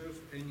observe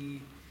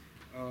any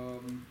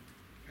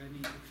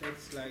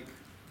effects like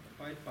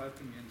pipe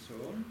piping and so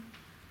on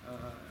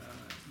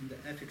in the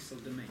affixal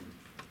domain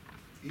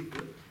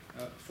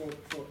for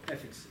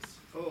affixes.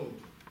 Oh,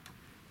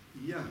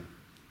 yeah,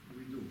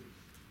 we do.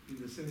 In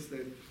the sense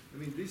that, I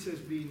mean, this has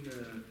been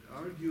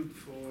argued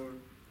for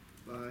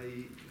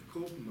by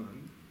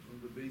Koopman on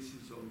the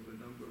basis of a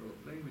number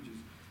of languages,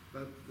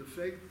 but the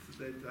fact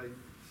that I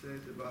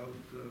said about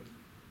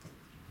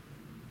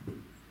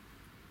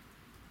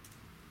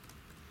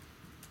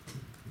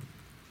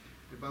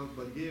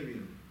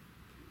Bulgarian.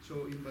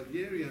 So in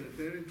Bulgarian,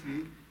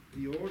 apparently,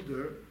 the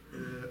order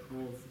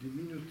of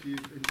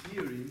diminutive and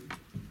hearing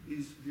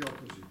is the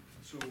opposite.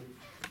 So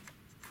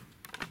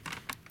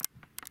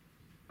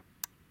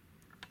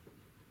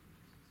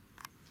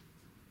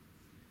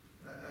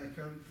I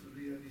can't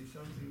really,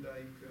 something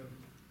like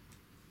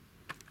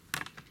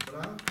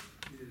brat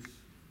is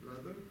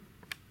brother,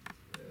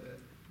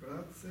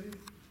 bratse,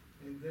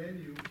 and then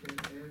you can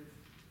add,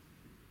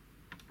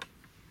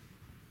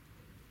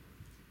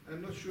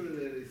 I'm not sure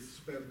that it's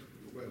spelled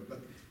well,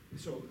 but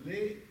so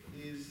le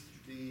is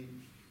the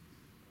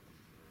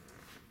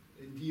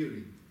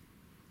endearing,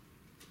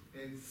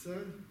 and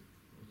se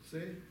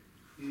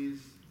is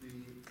the,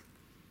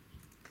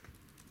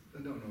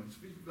 no, it's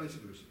vice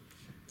versa.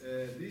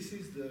 This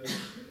is the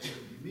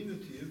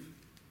diminutive,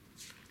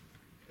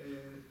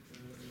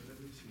 let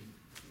me see,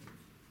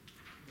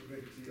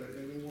 correctly, I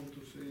don't want to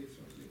say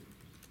something.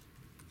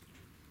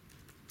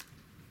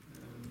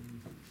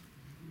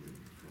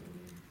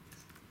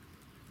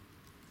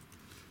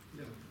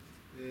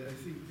 I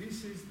think this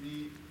is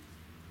the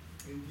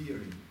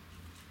endearing.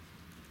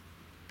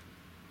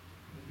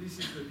 And this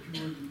is the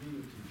pure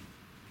diminutive,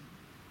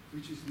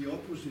 which is the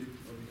opposite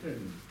of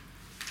Italian.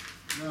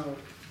 Now,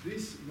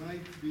 this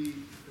might be,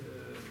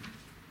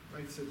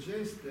 might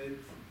suggest that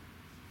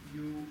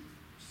you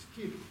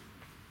skip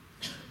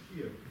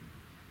here.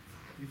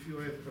 If you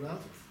have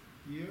brat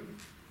here,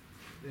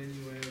 then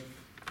you have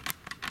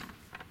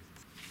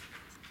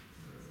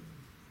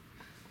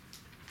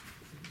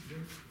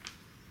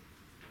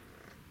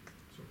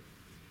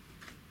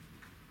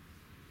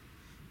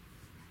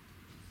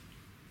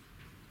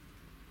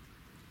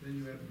then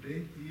you have le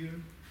here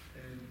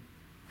and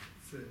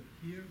se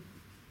here.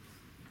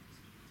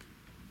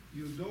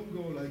 You don't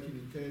go like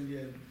in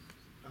Italian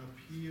up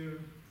here,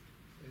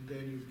 and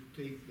then you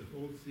take the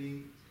whole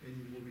thing and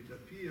you move it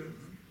up here,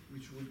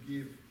 which would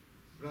give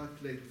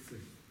bratlezze.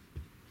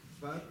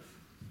 But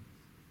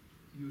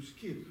you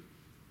skip,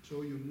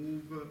 so you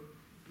move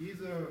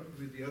either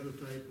with the other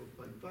type of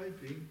pipe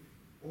piping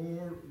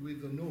or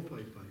with the no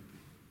pipe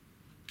piping.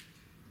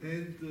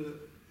 And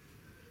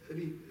I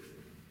mean,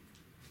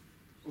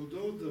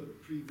 although the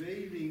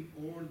prevailing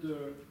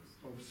order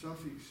of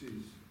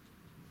suffixes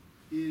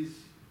is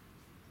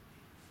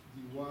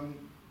the one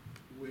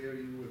where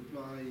you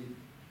apply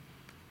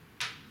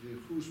the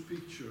whose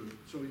picture,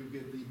 so you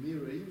get the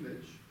mirror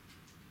image,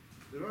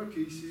 there are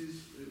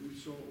cases, we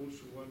saw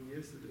also one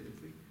yesterday,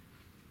 I think,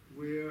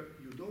 where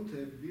you don't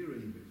have mirror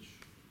image.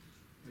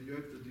 And you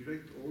have the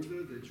direct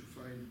order that you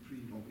find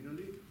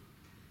pre-nominally.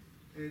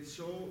 And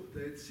so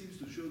that seems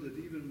to show that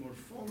even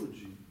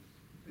morphology,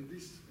 and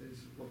this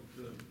is what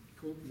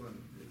Koopman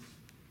has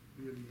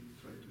really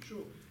tried to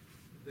show,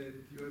 that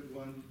you have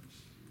one,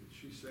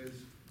 she says,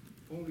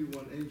 only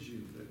one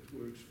engine that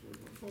works for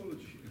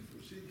morphology and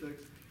for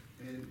syntax,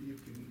 and you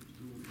can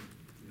do it.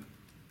 Yeah.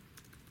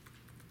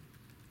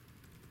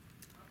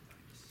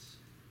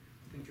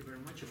 Thank you very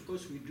much. Of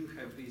course, we do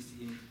have this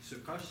in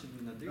Circassian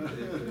and Adil.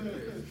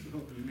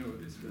 We know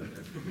this.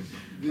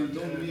 They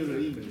don't mirror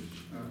image.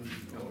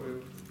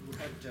 We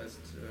have just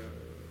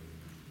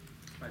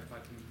pipe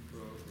piping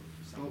of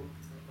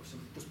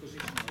some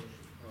postposition of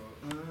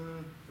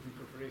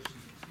incorporation.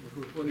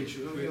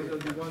 Incorporation.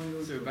 The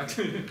one So back.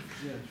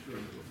 yeah,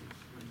 sure.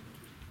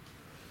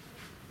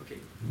 Okay.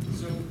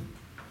 So.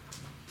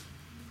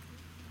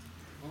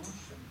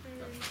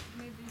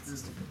 Maybe it's a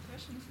stupid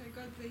question. If I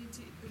got the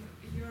idea,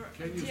 your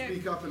Can you idea,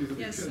 speak up a little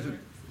bit? yes, sir.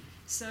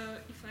 So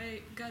if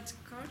I got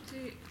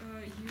correctly,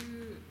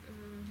 you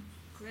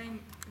claim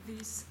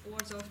this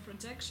order of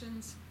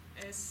projections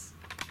as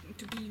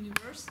to be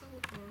universal,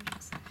 or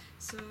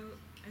so,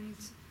 and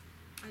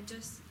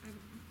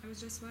I was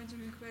just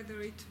wondering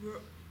whether it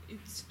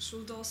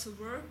should also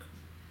work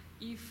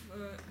if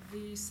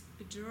these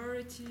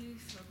pejorative,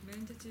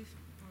 augmentative,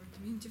 or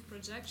diminutive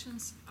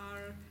projections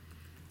are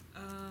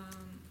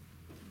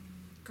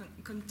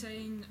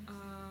contain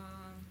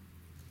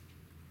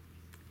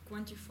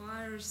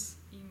quantifiers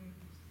in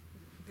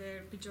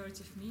their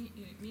pejorative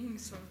meaning.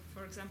 So,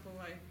 for example,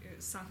 like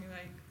something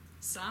like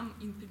some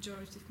in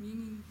pejorative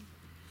meaning.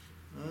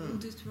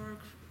 Would it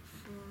work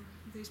for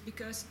this?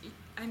 Because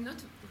I'm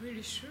not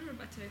really sure,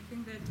 but I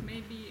think that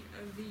maybe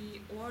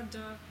the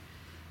order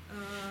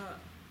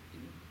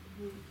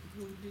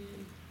will be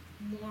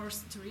more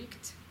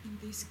strict in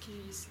this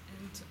case,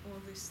 and all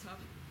this stuff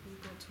will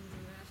go to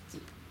the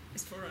left.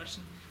 As for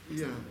Russian.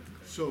 Yeah.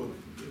 So,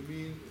 I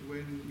mean,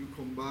 when you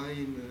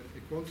combine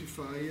a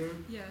quantifier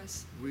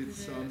Yes. with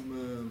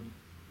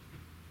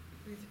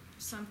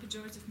some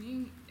pejorative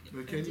meaning.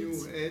 But can you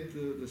add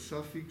the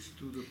suffix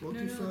to the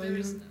quantifier? No, there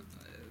is no.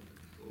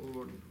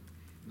 Or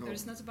no? There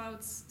is not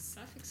about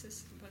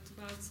suffixes, but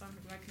about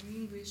something like in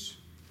English,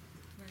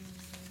 when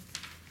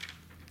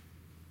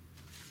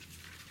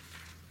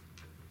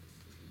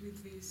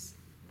with this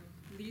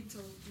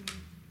little in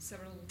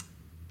several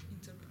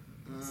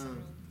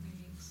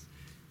meanings.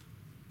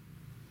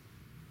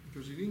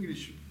 Because in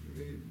English,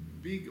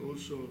 big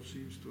also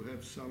seems to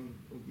have some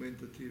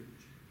augmentative.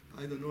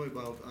 I don't know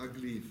about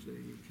ugly, if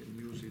they can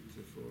use it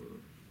for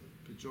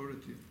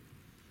pejorative.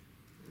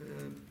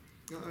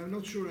 I'm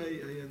not sure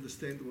I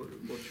understand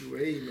what you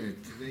aim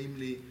at,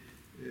 namely,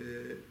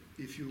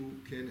 if you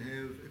can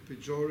have a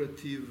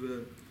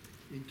pejorative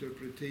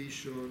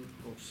interpretation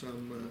of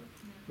some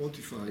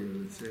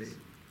quantifier, let's say.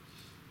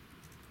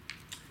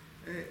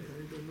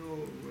 I don't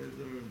know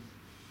whether,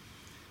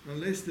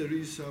 unless there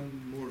is some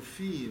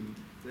morpheme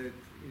that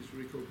is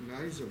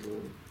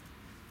recognizable.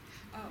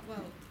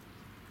 Well,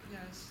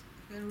 yes,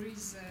 there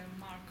is a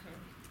marker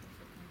of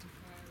a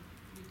quantifier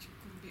which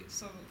could be.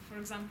 So, for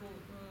example,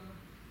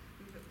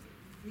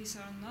 these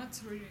are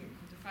not really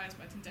quantifiers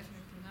but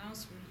indefinite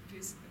pronouns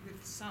with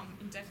some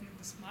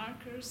indefiniteness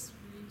markers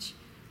which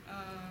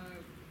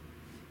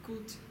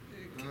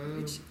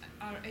which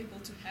are able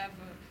to have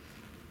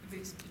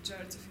this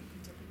pejorative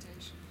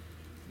interpretation.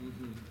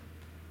 Mm-hmm.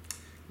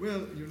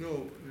 Well, you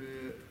know,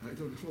 I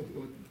don't know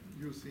what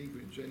you think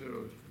in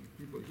general.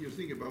 People here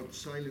think about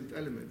silent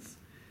elements,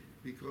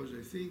 because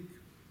I think,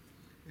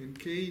 and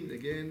Kane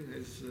again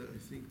has, I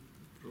think,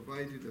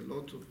 provided a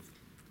lot of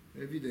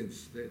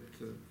evidence that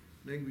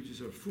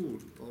languages are full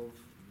of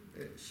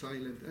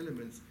silent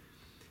elements.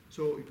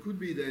 So it could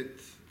be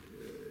that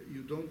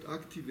you don't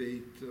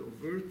activate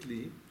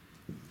overtly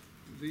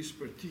this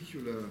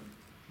particular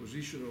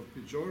position of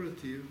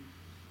pejorative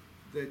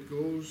that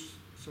goes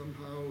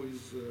somehow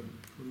is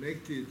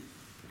connected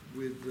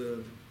with,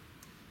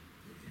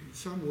 in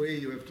some way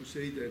you have to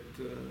say that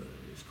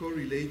it's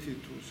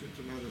correlated to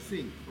certain other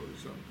thing, for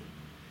example.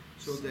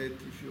 So that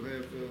if you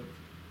have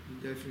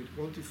indefinite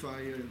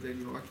quantifier and then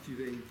you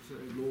activate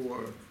a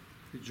lower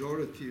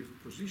pejorative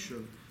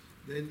position,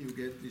 then you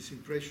get this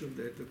impression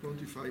that the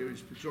quantifier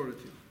is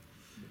pejorative.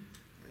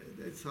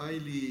 That's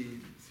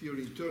highly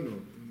theory internal,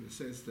 in the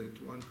sense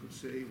that one could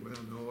say,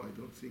 well, no, I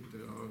don't think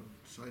there are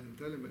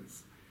silent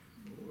elements.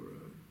 Or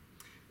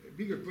a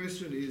bigger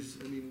question is,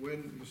 I mean,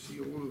 when you see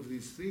all of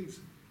these things,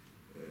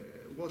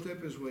 what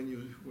happens when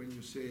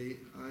you say,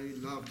 I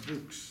love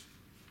books?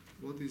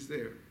 What is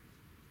there?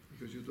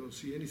 Because you don't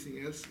see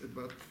anything else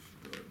but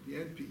the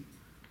NP.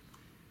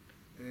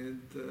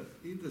 And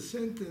in the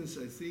sentence,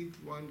 I think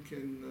one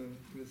can,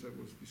 as I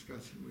was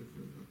discussing with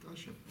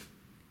Natasha,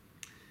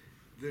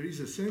 there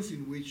is a sense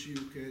in which you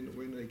can,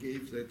 when I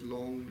gave that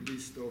long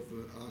list of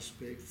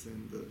aspects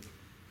and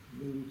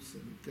moods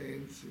and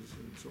tenses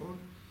and so on,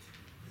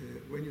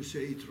 when you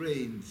say it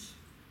rains,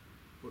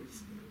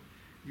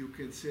 you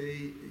can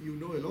say you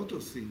know a lot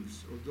of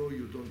things, although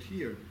you don't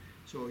hear.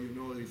 So you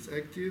know it's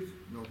active,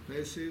 not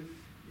passive,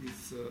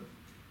 it's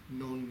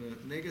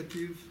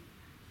non-negative,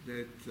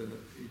 that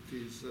it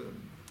is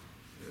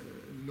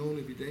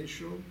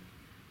non-evidential,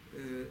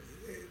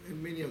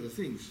 and many other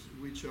things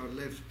which are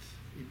left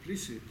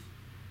implicit.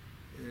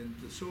 And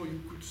so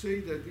you could say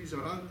that these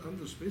are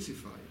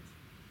underspecified.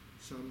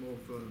 Some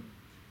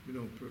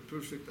of,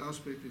 perfect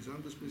aspect is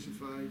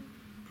underspecified,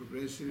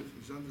 progressive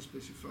is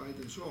underspecified,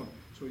 and so on.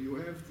 So you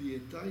have the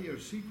entire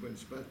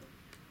sequence, but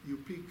you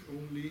pick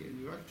only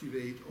and you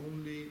activate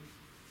only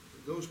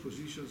those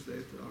positions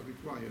that are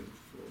required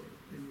for,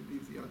 and you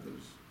leave the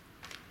others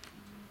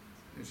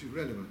as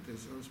irrelevant,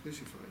 as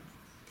unspecified.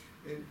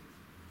 And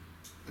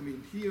I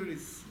mean, here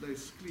it's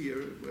less clear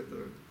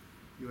whether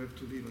you have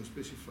to leave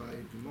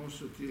unspecified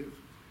demonstrative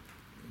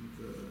and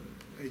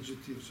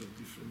adjectives of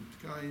different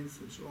kinds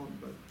and so on,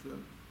 but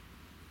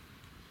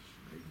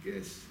I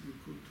guess you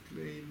could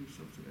claim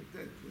something like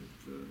that,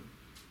 that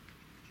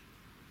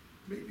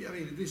maybe, I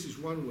mean, this is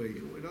one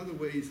way. Another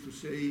way is to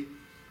say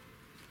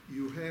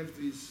you have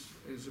this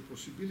as a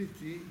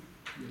possibility,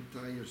 the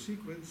entire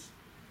sequence,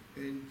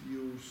 and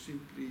you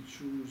simply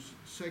choose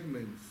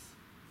segments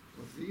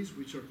of these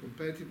which are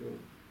compatible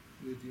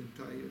with the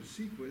entire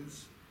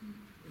sequence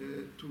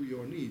to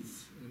your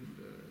needs, and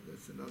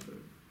that's another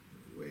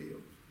way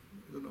of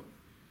I don't know.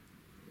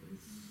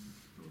 It's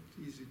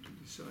not easy to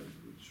decide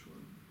which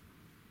one.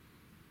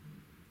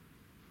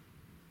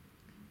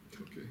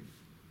 Okay.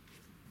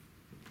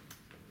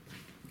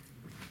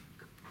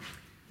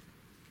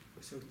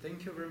 So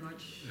thank you very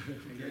much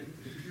again.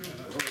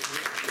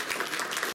 Thank you.